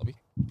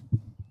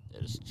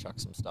 Yeah, just chuck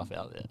some stuff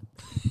out there.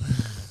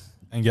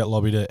 And get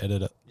Lobby to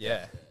edit it.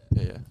 Yeah.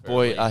 Yeah.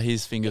 Boy, Very are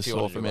his fingers If you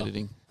sore wanna do from well.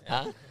 editing.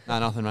 Huh? No,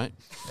 nothing, mate.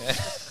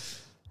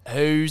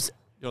 Who's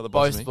You're not the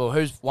boss of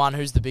me.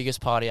 who's the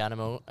biggest party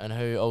animal, and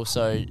who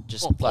also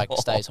just like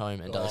stays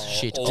home and does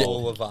shit?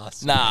 All of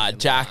us. Nah, man,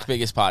 Jack, like-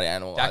 biggest party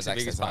animal. Jack's the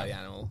Isaac biggest stays at party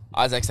home. animal.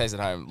 Isaac stays at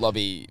home.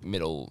 Lobby,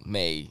 middle,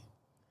 me.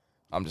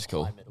 I'm just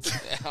cool. High middle.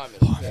 High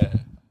middle. Yeah.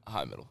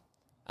 High middle.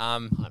 High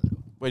middle.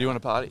 Where do you want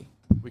to party?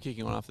 We're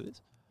kicking on after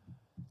this.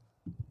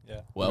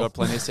 Yeah. We've got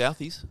plenty of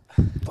Southies.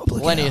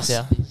 Plenty of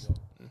South.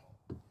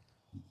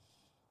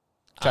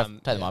 Pay the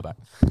yeah. mic back.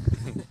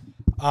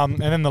 And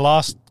then the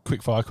last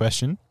quick fire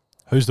question: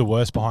 who's the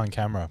worst behind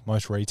camera?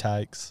 Most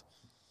retakes?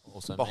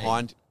 Also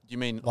Behind, do you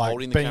mean Like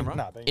holding the being- camera?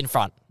 nah, being- In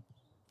front.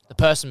 The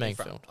person being In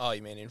front. filmed. Oh,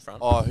 you mean in front?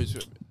 Oh, who's...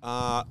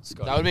 That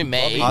would be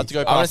me. Hard to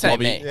go I want to past say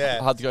Lobby. me. Yeah.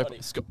 Hard to go...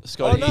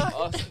 Scotty.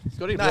 Oh,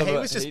 Scotty, No, he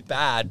was just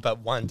bad, but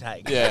one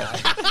take. Yeah.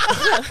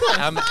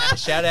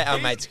 Shout out our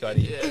mate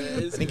Scotty.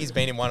 I think he's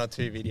been in 1 or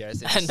 2 videos.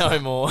 that just, No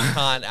like, more.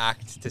 Can't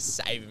act to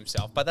save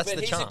himself, but that's But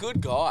the he's charm. a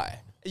good guy.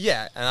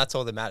 Yeah, and that's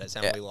all that matters.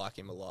 And Yeah. we like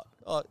him a lot.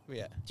 Oh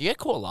yeah. Do you get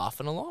caught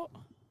laughing a lot?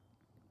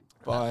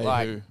 By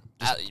Like, who?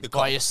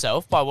 by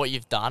yourself, by what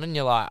you've done, and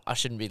you're like, I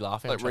shouldn't be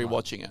laughing. Like I'm trying to-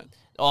 rewatching it.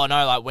 Oh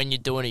no, like when you're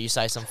doing it, you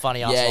say some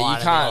funny ass Yeah, line you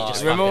and can't. then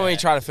just Remember when we fucking-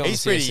 tried to film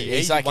He's the pretty. series?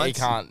 He's like, he once,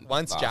 can't.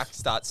 Once laugh. Jack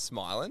starts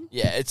smiling,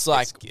 Yeah, it's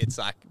like. it's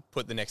like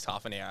put the next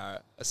half an hour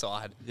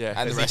aside. Yeah.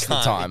 And the Because he rest of the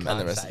can't- time. he And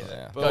the can't rest say of the. that.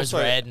 Yeah. But goes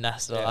also, red and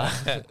that's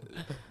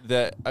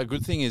Yeah. a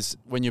good thing is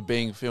when you're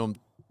being filmed.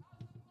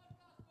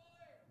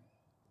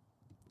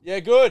 Yeah,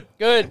 good.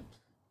 Good.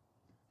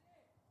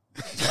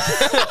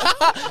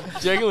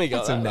 Genuinely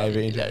got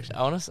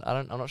that.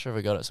 I'm not sure if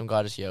we got it. Some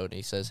guy just yelled and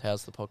he says,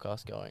 "How's the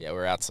podcast going?" Yeah,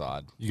 we're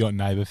outside. You got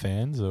neighbour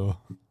fans or?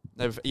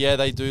 Yeah,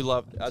 they do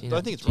love. I Do you don't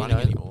know- think it's do you running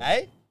know- anymore.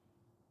 Hey,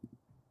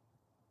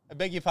 I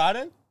beg your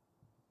pardon.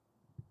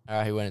 All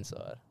right, he went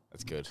inside.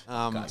 That's good.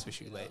 Guys, we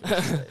should leave.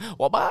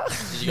 What? Ba?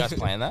 Did you guys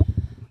plan that?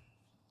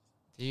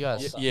 Did you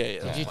guys? yeah.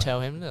 Did you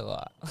tell him to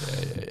like?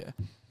 Yeah.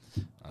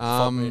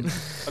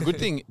 A good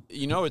thing,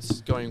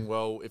 it's going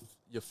well if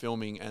you're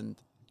filming and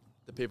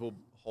the people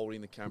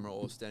holding the camera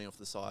or standing off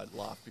the side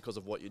laugh because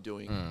of what you're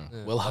doing. We're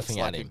That's laughing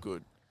like at a him.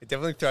 good. It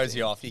definitely throws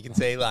you off. You can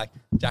see like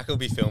Jack will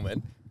be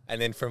filming,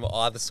 and then from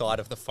either side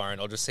of the phone,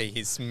 I'll just see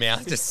his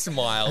mouth just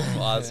smile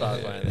from either side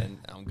of the phone, and then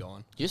I'm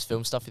gone. Do you just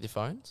film stuff with your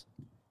phones?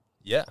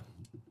 Yeah,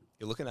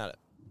 you're looking at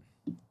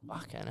it.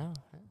 Fucking hell.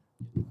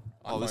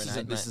 Oh, this iPhone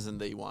 8, mate. isn't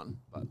the one,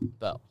 but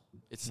But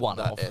it's One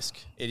that of. esque.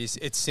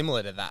 It's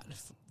similar to that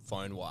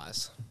phone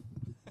wise.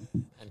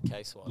 And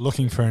case one.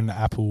 Looking for an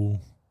Apple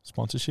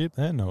sponsorship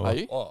then? Or? Are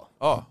you? Oh,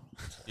 Oh,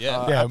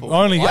 yeah. Yeah, Apple.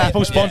 only Oh, yeah.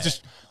 Apple Yeah.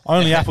 sponsorship.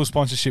 Only Apple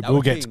sponsorship That will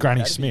would get be-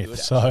 Granny that'd be Smith. good,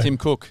 So Tim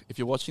Cook, if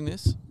you're watching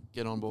this,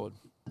 get on board.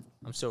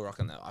 I'm still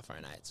rocking that iPhone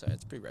 8, so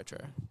it's pretty retro.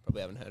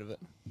 Probably haven't heard of it.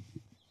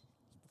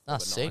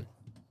 that's But sick.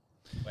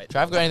 9. Wait,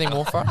 Trav, got anything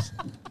more for us?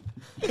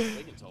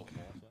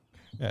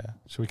 yeah,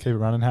 should we keep it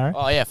running, Harry?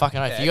 Oh yeah, fucking.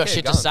 If Yeah, you got keep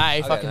shit to going. say, I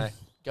don't fucking know.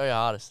 go your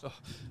hardest.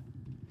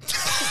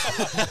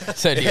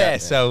 So do you Yeah,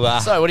 guys- so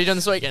So, what are you doing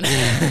this weekend?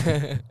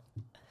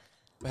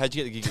 How'd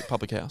you get the gig at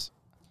Public House?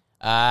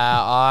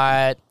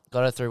 I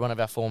got it through one of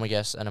our former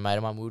guests and a mate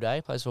of mine, Will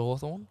Day, plays for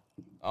Hawthorn.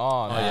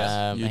 Oh,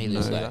 nice. You he know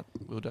lives there. that,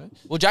 Will Day?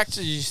 Well, Jack,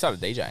 you started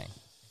DJing.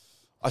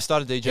 I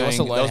started DJing. wants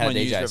to learn That was how my to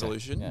News DJ, so-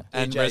 Revolution yeah.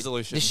 and DJ.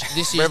 Resolution.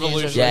 This year's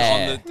Revolution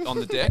Yeah. on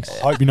the decks.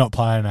 Hope you're not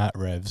playing at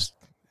Revs,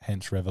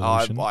 hence I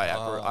Revolution.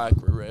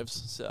 agree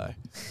revs. So,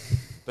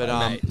 but Oh,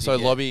 mate, so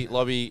yeah.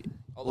 Lobby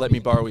let me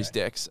borrow his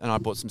decks, and I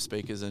bought some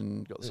speakers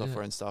and got the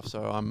software and stuff.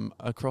 So I'm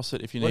across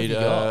it if you What need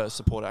have you a got?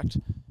 support act.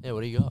 Yeah,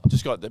 what do you got?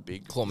 Just got the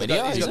big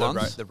Chlamydia? he's He's got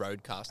ones. the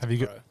Roadcaster. Have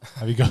you Pro.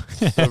 Have you got?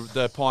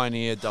 the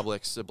Pioneer Double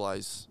X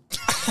Blaze.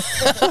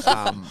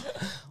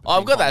 Oh,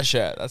 I've got that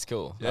shirt. That's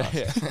cool. Yeah,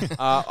 Nice.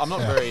 yeah. I'm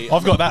not very.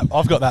 I've got that.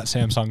 I've got that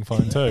Samsung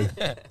phone too.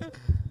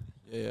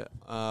 Yeah,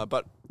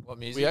 but What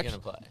music We are you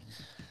act- going to play?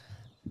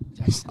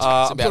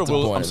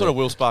 I'm sort of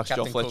Will Sparks,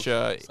 Joel Captain Cook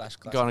Fletcher /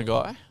 classical. kind of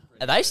guy.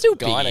 Are they still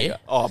Guy big? nigga.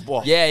 Oh,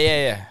 boy.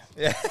 Yeah.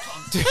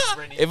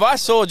 If I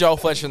saw Joel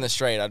Fletcher in the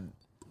street,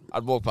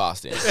 I'd walk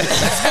past him.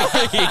 That's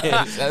how he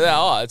is.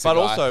 Oh, it's a But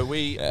guy. also,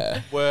 we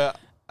Yeah. were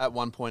at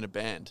one point a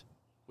band.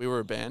 We were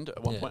a band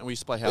at one Yeah. point. We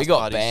used to play house we got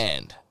parties.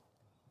 banned.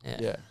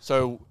 Yeah.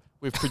 So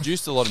we've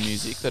produced a lot of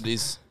music that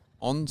is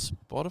on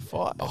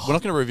Spotify. We're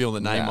not going to reveal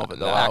the name Nah, of it,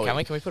 though. nah, are Can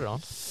we? we put it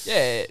on?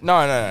 Yeah.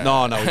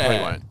 No. No, we probably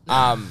won't.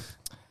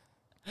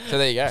 So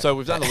there you go. So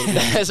we've done a little bit.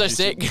 Of So producing.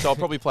 sick. So I'll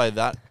probably play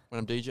that when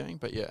I'm DJing.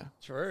 But yeah,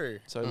 True.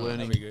 so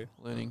that'd be good.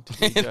 learning to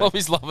DJ.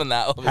 Bobby's loving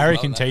that. Harry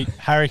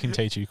can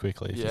teach you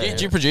quickly. Yeah.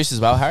 Do you produce as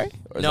well, Harry?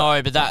 Or is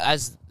No, but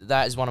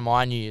that is one of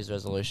my New Year's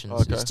resolutions,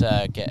 Okay. is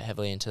to get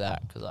heavily into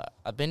that, because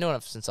I've been doing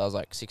it since I was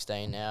like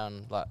 16 now,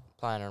 and like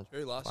playing a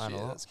True, last playing year,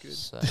 a lot. that's good.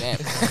 So.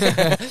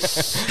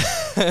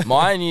 Damn.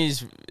 My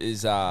news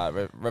is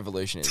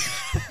revolution is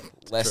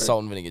less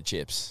salt and vinegar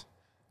chips.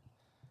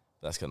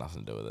 That's got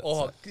nothing to do with it.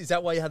 Oh, so. is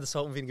that why you had the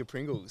salt and vinegar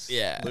Pringles?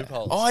 Yeah.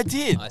 Loopholes. Oh, I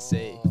did. I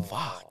see.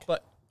 Fuck.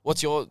 But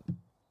What's your?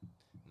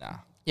 Nah.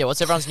 Yeah,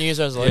 what's everyone's New Year's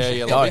Yeah, resolution?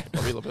 yeah, Go.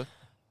 love it.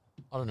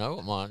 I don't know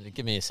what mine.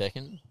 Give me a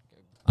second.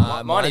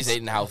 Mine is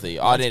eating healthy.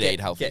 I need to eat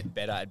healthy. Get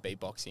better at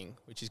beatboxing,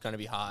 which is going to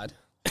be hard.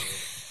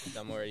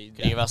 I'm already.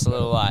 Can you give us a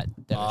little like I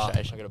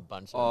demonstration? got a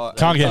bunch Oh, of.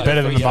 Can't get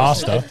better than the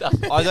master.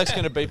 Isaac's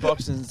going to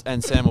beatbox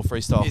and Sam will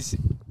freestyle.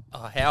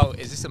 How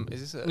is this?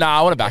 Is this a Nah,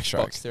 I want a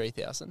backstroke. Xbox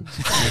 3000?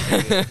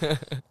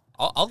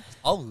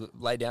 I'll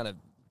lay down a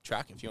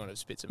track if you want to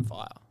spit some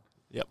fire.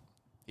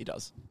 He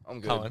does.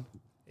 I'm good. Come on.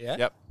 Yeah.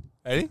 Yep.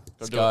 Ready?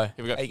 Let's do go. it.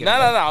 Here we go. How you No,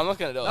 gonna no, do no. I'm not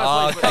gonna do it.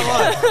 Oh, come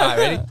on. All right,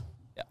 ready?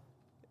 Yeah.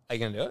 Are you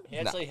gonna do it? He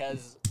actually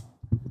has.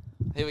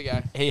 Here we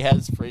go. He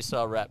has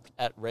freestyle rapped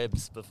at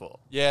Rebs before.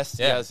 Yes,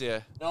 Yeah. yes, yeah.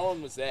 No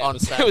one was there. On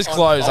It stage. was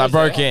closed. I was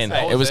broke there. in.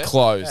 I was It was there.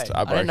 closed. Hey.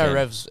 I I broke didn't know in.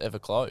 Revs ever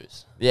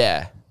closed.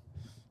 Yeah.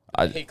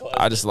 He closed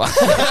I just like.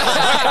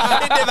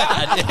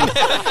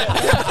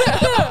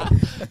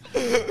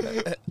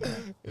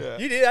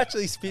 You did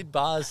actually spit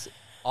bars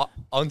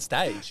on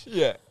stage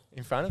Yeah.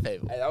 in front of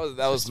people. Hey, that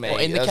was me.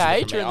 What, in the That was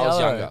cage for me. or in I the was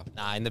other younger. room?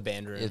 Nah, in the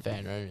band room. Yeah,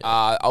 van room.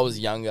 I was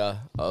younger.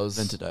 I was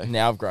Than today.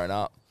 Now I've grown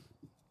up.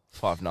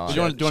 5'9". Do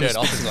you want to Shirt spit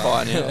off some as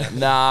fire well. now?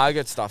 Nah, I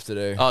got stuff to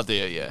do. Oh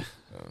dear, yeah.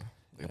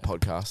 Like a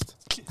podcast.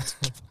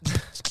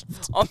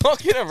 I'm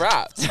not gonna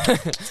rap.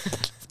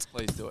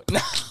 Please do it.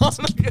 I'm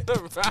not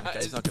gonna rap.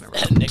 He's not going to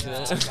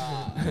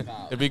rap.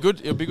 Nah. It'd be good.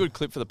 It'd be a good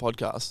clip for the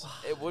podcast.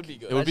 It would be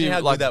good. It would be Imagine how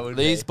good like that would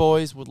these be.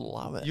 boys would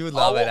love it. You would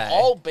love it, eh?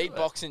 I'll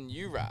beatbox and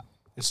you rap.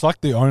 It's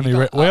like the only.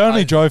 We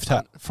only drove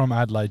from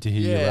Adelaide to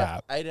hear you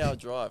rap. 8-hour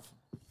drive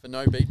for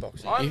no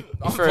beatboxing.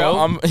 I'm for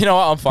real? you know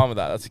what? I'm fine with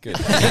that. That's good.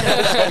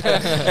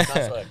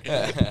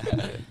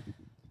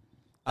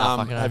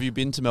 fucking hell. Have you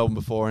been to Melbourne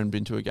before and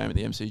been to a game at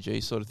the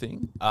MCG sort of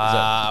thing?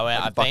 I've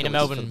been to bucket list for the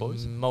Melbourne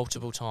boys?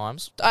 multiple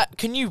times.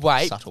 Can you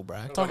wait? Subtle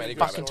brag. Don't Want me to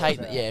grab fucking it? take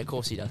that. Yeah, of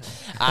course he does.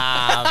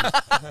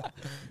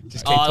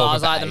 Just I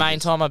was about like, the main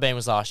ages. time I've been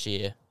was last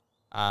year.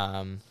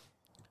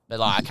 But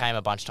like, I came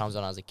a bunch of times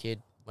when I was a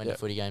kid. Went Yeah. to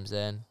footy games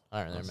then. I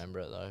don't really remember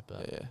it though,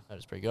 but Yeah. that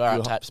was pretty good. All right,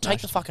 You take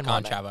smashed the it. fucking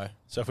Can't mic, mate. Chavo.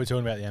 So if we're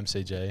talking about the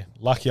MCG,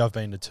 lucky I've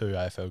been to 2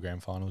 AFL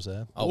Grand Finals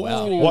there. Oh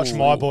wow. Watch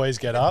my boys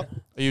get up.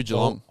 Are you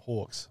Geelong?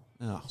 Hawks.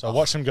 Oh. So I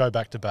watched them go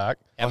back to back.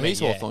 How He's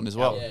many- Hawthorn as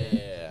well.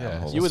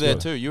 Yeah. You were there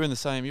too. You were in the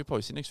same. You were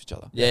probably sitting next to each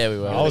other. Yeah, we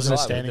were. I was in a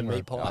With standing the room.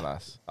 meat pie. Oh,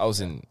 nice. I was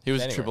in. He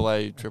was standing triple room.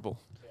 A triple.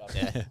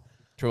 Yeah.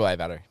 Triple A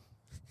battery.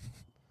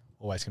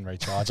 Always can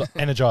recharge.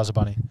 Energizer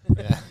Bunny.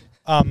 Yeah.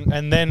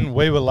 And then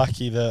we were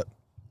lucky that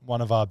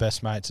one of our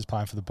best mates is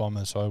playing for the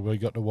Bombers, so we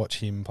got to watch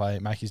him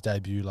make his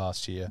debut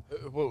last year.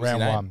 What was Round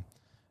your name? 1.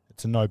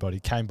 It's a nobody.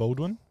 Kane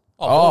Baldwin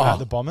Oh. at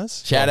the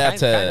Bombers. Shout out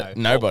to Kano.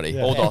 nobody.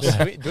 Yeah. Baldos.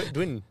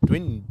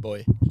 Dwin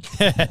boy.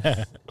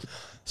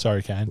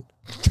 Sorry, Kane.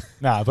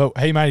 Nah, but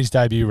he made his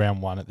debut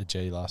round 1 at the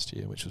G last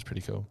year, which was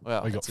pretty cool.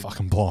 Wow, We got that's a-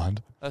 fucking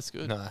blind. That's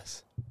good.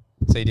 Nice.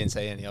 So you didn't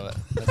see any of it.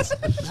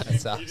 That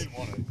sucks.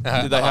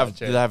 Did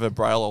they have a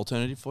braille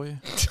alternative for you?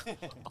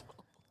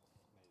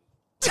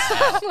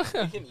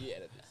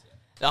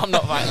 I'm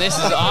not fucking.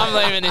 I'm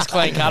leaving this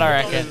clean cut,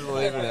 I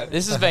reckon.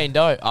 This has been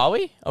dope. Are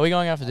we? Are we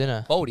going out for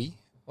dinner? Baldy?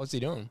 What's he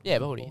doing? Yeah,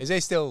 Baldy. Is he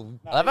still?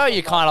 I love how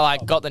you kind of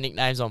like got the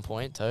nicknames on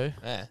point too.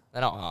 Yeah.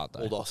 They're not hard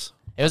though. Baldos.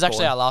 It was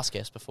actually our last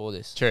guest before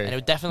this. True. And he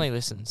would definitely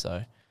listen,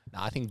 so.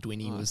 Nah, I think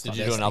Dwinny was. Did the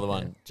you do best another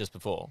nickname. one just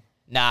before?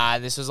 Nah,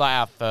 this was like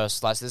our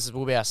first. Like,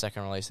 will be our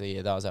second release of the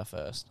year. That was our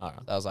first.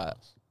 Alright. That was like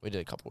we did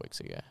a couple of weeks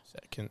ago.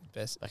 Second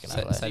best. Back in Say-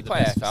 Adelaide. say Did he the play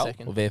best for AFL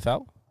second. or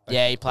VFL?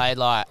 Yeah, he's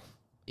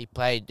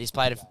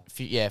played a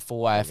few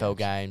 4 AFL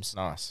games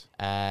Nice.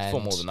 and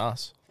 4 more than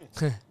us.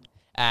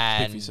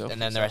 and for yourself.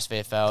 and then the rest of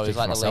VFL. He was Speak for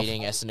like the myself.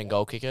 leading Essendon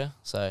goal kicker.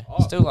 So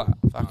still like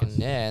fucking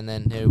yeah. And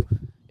then he'll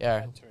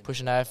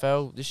pushing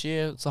AFL this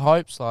year. It's the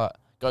hopes. Like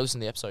go listen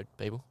to the episode,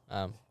 people.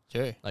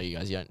 Sure. Like you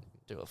guys, you don't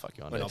do what the fuck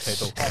you want We're to not do.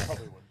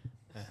 people.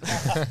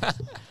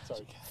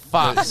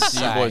 Fuck.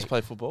 Do you boys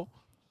play football?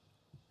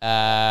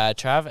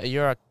 Trav,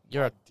 you're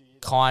a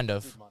kind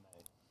of.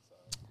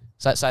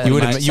 Say that You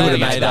again. would've- Say you it would've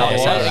against made the that. mic.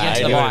 Say it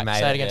against the You would've mic. made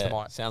Say it it, against yeah.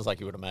 the mic. Sounds like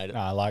you would have made it.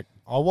 Nah, like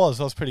I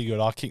was pretty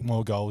good. I kicked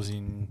more goals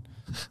in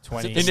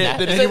 20, Did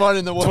anyone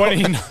in the world?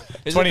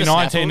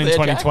 2019 and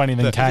 2020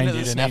 than Kane Isn't it the did,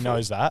 and he snaffle?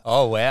 knows that.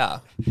 Oh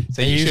wow.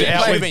 So He was should-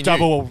 out should've with been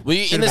double. Were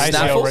you in should've the been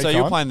snaffle? ACL So you're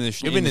recon. playing the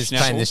You've been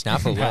playing the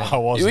snaffle. No, I Yeah. Were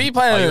wasn't. you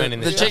playing Oh, you the, went in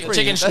the chicken That's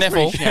pretty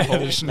schniffle? snaffle.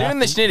 You in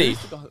the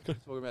schnitty?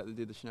 Talking about they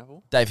did the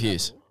snaffle. Dave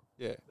Hughes.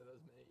 Yeah.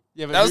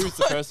 Yeah, but That who was was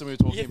the person we were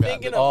talking You're about?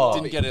 thinking that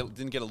of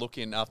didn't get a look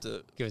in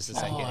after. Give us a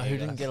second. Oh, who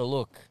didn't get a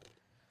look?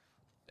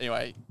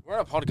 Anyway, We're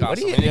on a podcast. What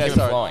do you so we need to yeah, keep it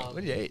sorry. flowing. What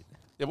did you eat?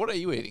 yeah, what are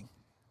you eating?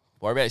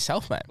 Worry about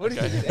yourself, mate. What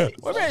did you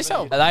eat? Worry about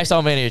yourself. Are they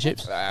sold me any of your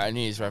chips? New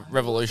Year's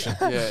Revolution.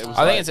 Yeah, it was.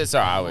 I like, think it's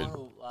alright. I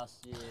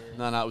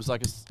would. no. It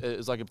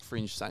was like a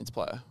fringe Saints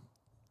player.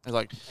 It was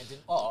like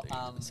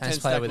Saints 10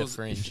 player with a tackles.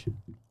 fringe.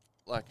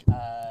 like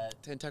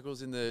 10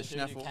 tackles in the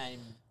snaffle.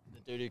 The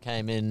dude who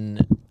came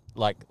in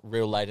like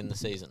real late in the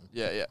season,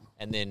 Yeah.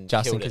 and then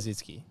Justin killed it.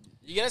 Kaczynski.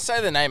 You're gonna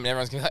say the name, and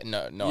everyone's gonna be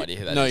like, no idea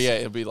who that is. No, yeah,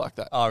 it'll be like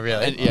that. Oh,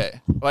 really? And, yeah.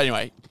 Well,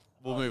 anyway,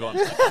 we'll move on.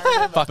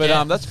 Fuck But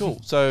yeah. that's cool.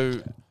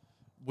 So,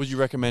 would you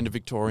recommend a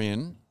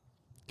Victorian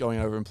going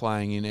over and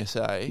playing in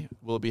SA?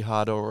 Will it be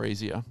harder or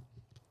easier?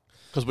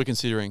 Because we're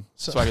considering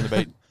Swag in the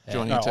Beat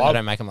joining No, a team. I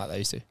don't make them like they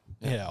used to.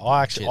 Yeah,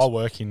 I Cheers.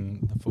 work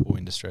in the football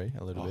industry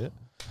a little bit.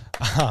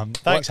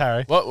 Thanks,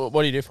 Harry. What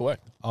do you do for work?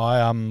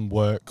 I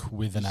work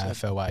with an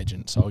AFL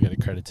agent, so I'll get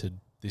accredited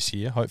this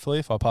year, hopefully,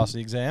 if I pass the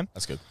exam.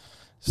 That's good.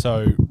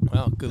 So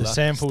Well, good the luck.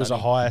 sample's a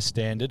studying. higher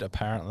standard,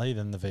 apparently,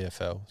 than the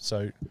VFL.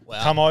 So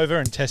Wow. come over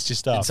and test your Did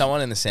stuff.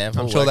 someone in the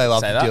sample? I'm sure they love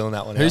say that? dealing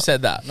that one Who out.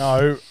 said that?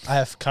 No, I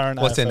have current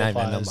What's their AFL name and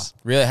players. number?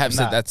 Really have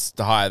said Nah. that's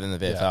the higher than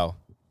the Yeah. VFL.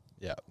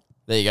 Yeah.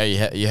 There you go.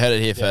 You heard it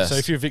here Yeah, first. so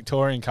if you're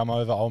Victorian, come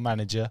over, I'll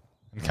manage you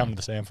and come to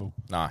the sample,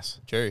 Nice.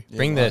 True. Yeah,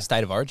 Bring the right.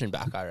 State of Origin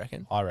back, I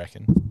reckon. I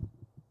reckon.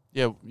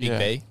 Yeah. Big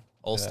B,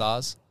 All Yeah.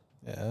 Stars.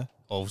 Yeah.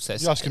 Or You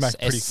guys can make a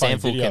pretty funny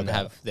Sample video can about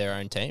have their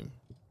own team.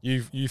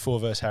 You four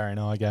versus Harry and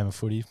I, game of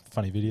footy,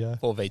 funny video.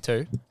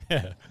 4v2.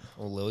 Yeah.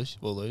 We'll lose.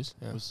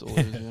 Yeah. Was all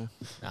it is, yeah.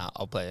 Nah,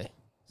 I'll play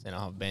centre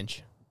half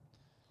bench.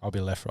 I'll be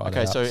left, right.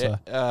 Okay, out, so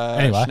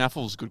anyway.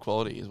 Schnaffle's good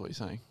quality is what you're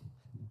saying.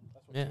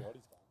 Yeah.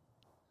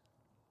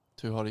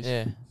 Two hotties.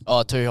 Yeah.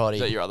 Oh, Too Hottie. Is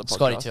that your other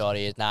Scotty podcast? Too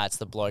Hottie. Nah, it's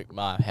the bloke,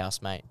 my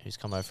housemate, who's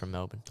come over from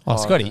Melbourne. Oh, Oh,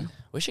 Scotty. okay.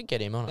 We should get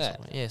him on. Yeah.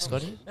 Yeah,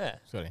 Scotty. Yeah.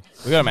 Scotty.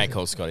 We got a mate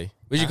called Scotty.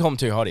 We should call him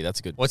Too Hottie. That's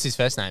good. What's his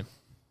first name?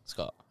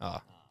 Scott. Oh,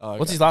 Oh,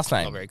 What's okay. his last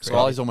not name? very So creative.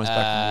 Riley's almost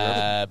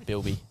back from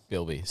Bilby.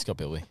 Bilby. Scott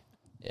Bilby.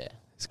 Yeah.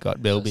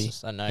 Scott Bilby.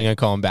 That's- I know. You're going to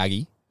call him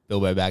Baggy.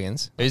 Bilbo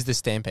Baggins. Who's the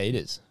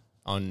Stampeders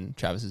on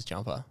Travis's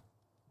jumper?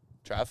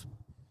 Trav.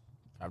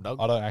 Trav Dog.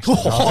 I don't actually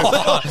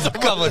know. A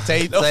couple of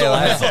teeth. See you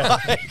later.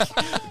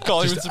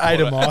 Collingwood Just ate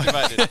 'em off.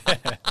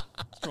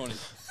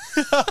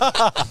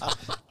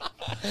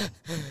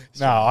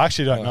 No, I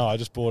actually don't know. I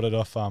just bought it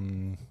off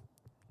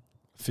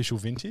Official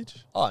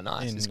Vintage. Oh,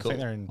 nice. In- It's I cool.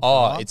 think they're in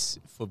Oh, Denmark. it's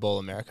Football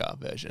America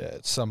version. Yeah,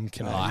 it's some I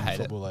Canadian hate it.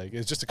 football league.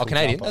 It's just a Oh, cool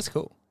Canadian. jumper. That's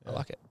cool. I Yeah.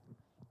 like it.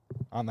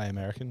 Aren't they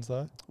Americans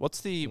though?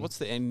 What's the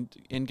end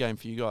game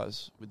for you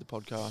guys with the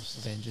podcast,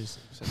 Avengers.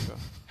 etc.?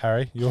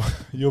 Harry,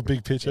 your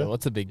big picture. Yeah,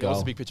 what's the big Yeah, what's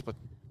goal? the big picture?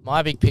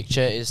 My big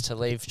picture is to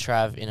leave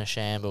Trav in a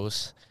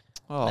shambles.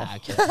 Oh, Nah,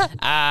 kidding.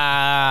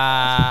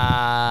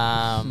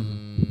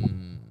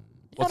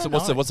 what's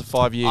the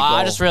 5-year goal?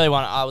 I just really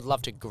I would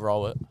love to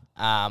grow it.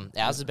 Ours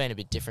has been a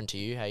bit different to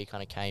you, how you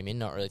kind of came in,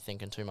 not really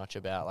thinking too much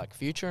about like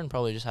future, and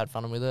probably just had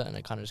fun with it, and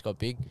it kind of just got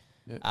big.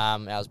 Yeah.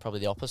 Ours probably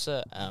the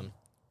opposite.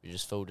 We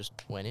just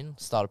went in,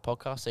 started a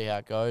podcast, see how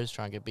it goes,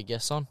 try and get big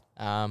guests on.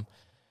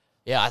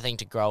 I think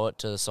to grow it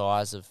to the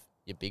size of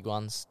your big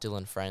ones,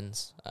 Dylan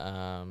Friends,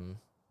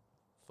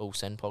 Full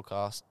Send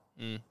podcast,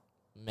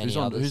 many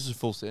others. Who's the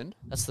full send?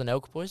 That's the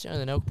Nelk Boys. You know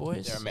the Nelk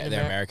Boys? They're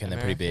American. They're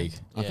pretty big.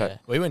 Yeah. Okay.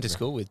 We went to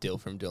school with Dill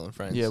from Dill and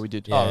Friends. Yeah, we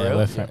did. Oh, really?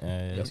 we're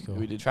yeah, that's cool.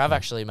 We did. Trav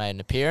actually made an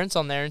appearance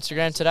on their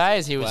Instagram today,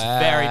 as he was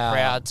very Wow.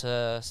 proud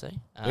to see.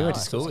 We went to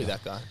Nice. school with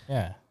that guy.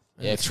 Yeah.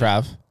 Yeah, With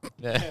Trav.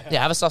 Yeah.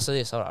 Yeah, have a sauce of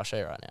this. I'll show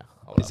you right now.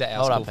 Hold Is up. that our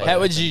Hold school up, photo? Pete. How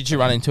would you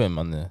run into him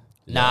on the?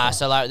 Nah,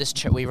 so like this,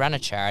 we ran a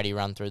charity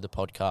run through the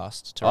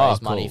podcast to Oh,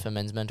 raise money cool. for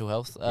men's mental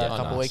health Yeah, a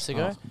couple nice. of weeks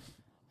ago.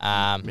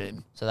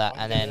 Man. So that,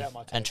 I'll and get then it out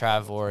my and tape.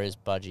 Trav wore his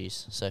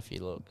budgies. So if you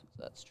look,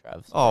 that's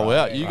Trav. Oh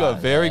wow, Right you there. got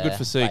Right very good there.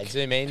 physique.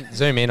 Wait,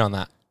 zoom in on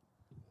that.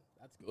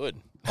 That's good.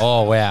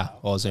 Oh wow.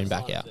 Or zoom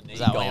back out. Is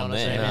that what you want to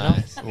zoom in on?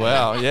 Nice.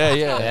 Wow, yeah.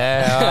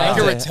 Yeah.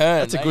 Make a return.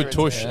 That's a Make good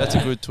tush. return. That's a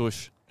good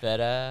tush.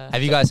 Better.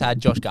 Have you guys had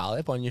Josh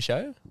Garlip on your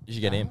show? You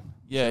should get him.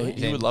 Yeah, he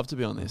Sweet. would love to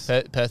be on this.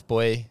 Perth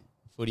boy,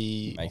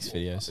 footy, Makes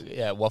videos.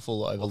 yeah,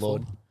 waffle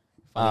overlord.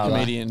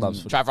 Comedian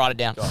Loves football. Trav, write it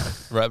down.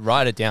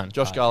 Write it down.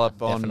 Josh Garlop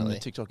on Definitely.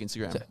 TikTok,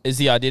 Instagram. Is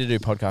the idea to do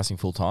podcasting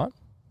full time?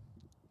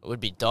 It would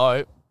be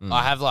dope. Mm.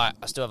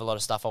 I still have a lot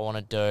of stuff I want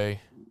to do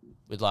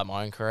with like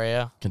my own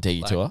career,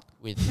 Contiguous like, tour.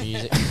 with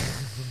music.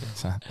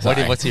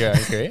 What's your own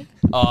career?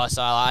 Oh,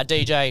 so I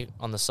DJ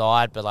on the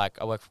side, but like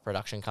I work for a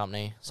production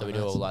company, so we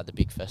do all like the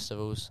big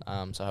festivals.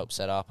 So I help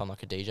set up. I'm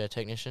like a DJ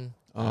technician.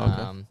 Oh,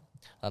 okay.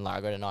 And like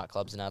I go to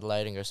nightclubs in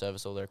Adelaide and go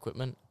service all their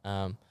equipment.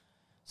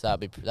 So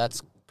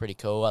that's pretty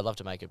cool. I'd love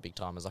to make it big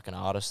time as like an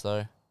artist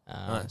though.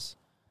 Nice.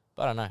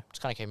 But I don't know.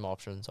 Just kind of keeping my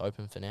options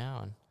open for now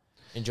and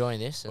enjoying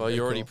this. and Well, pretty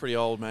you're already cool. pretty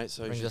old, mate.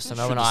 So you Brings should, us to should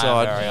Melbourne. I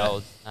decide. am very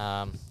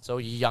old. So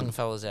all you young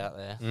fellas out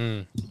there,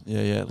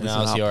 Yeah, yeah. When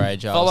I was your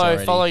age, I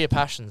was follow already. your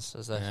passions,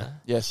 as they Yeah. say.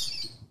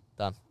 Yes.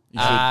 Done.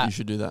 You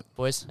should do that.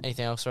 Boys,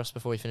 anything else for us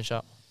before we finish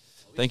up?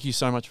 Thank you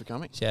so much for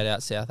coming. Shout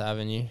out South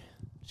Avenue.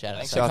 Shout out.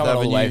 Thanks to for South coming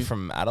all the way Avenue.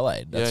 from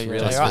Adelaide. That's Yeah,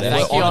 really All yeah. right, sweet.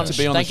 thank We're you honoured on- to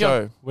be on the thank you on-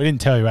 show. We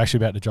didn't tell you we're actually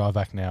about to drive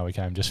back now. We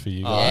came just for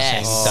you Oh, guys. Yes.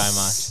 thank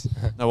you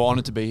so much. No, we're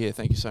honoured to be here.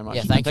 Thank you so much.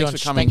 Yeah, thank you Thanks on,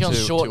 for coming thank you on to,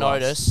 short to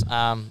us.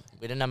 notice.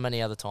 We didn't have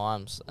many other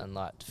times and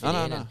like to fit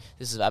No, in. no. And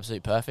this is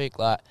absolutely perfect.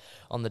 Like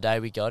on the day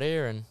we got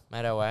here and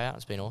made our way out,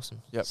 it's been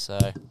awesome. Yep. So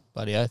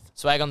Bloody oath.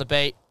 Swag on the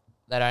beat.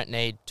 They don't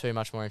need too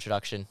much more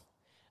introduction.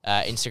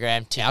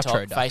 Instagram, TikTok,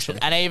 Outro Facebook,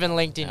 and even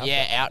LinkedIn.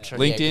 Yeah, outro.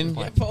 LinkedIn.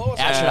 Yeah, good point.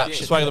 Outro.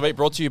 Swag of the Beat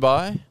brought to you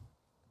by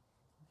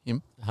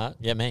Huh?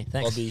 Yeah, me.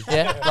 Thanks. Lobby,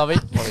 Yeah, Lobby.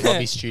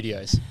 Lobby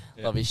Studios.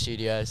 Lobby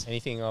Studios.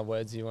 Anything or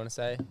words you want to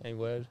say? Any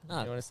word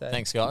No, you want to say?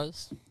 Thanks,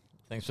 guys.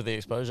 Thanks for the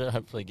exposure.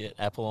 Hopefully get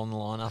Apple on the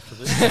line after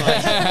this.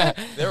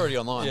 They're already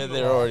online. Yeah,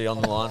 they're already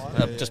on the line.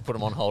 I've just put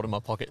them on hold in my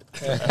pocket.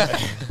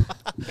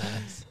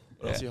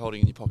 What else are you holding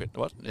in your pocket?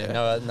 What?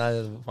 Yeah.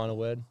 No final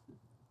word.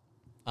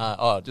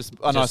 Just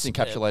a nice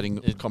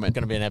encapsulating It's comment.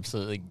 going to be an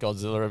absolutely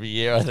Godzilla of a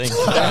year, I think.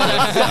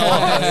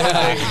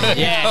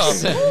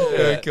 Yes.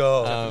 Good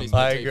call.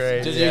 I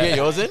agree. Did you get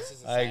yours in?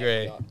 I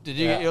agree. Did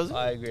you get yours in?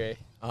 I agree.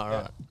 All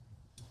right.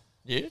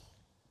 You?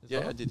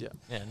 Yeah, I did. Yeah.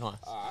 Yeah,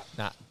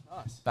 nice.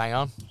 Bang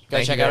on. Go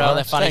Thank check you out very all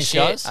their much. funny Thanks,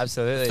 shit. guys.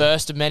 Absolutely.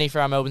 First of many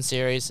for our Melbourne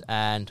series,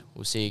 and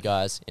we'll see you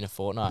guys in a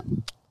fortnight.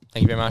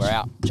 Thank you very much. We're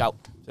out. Ciao.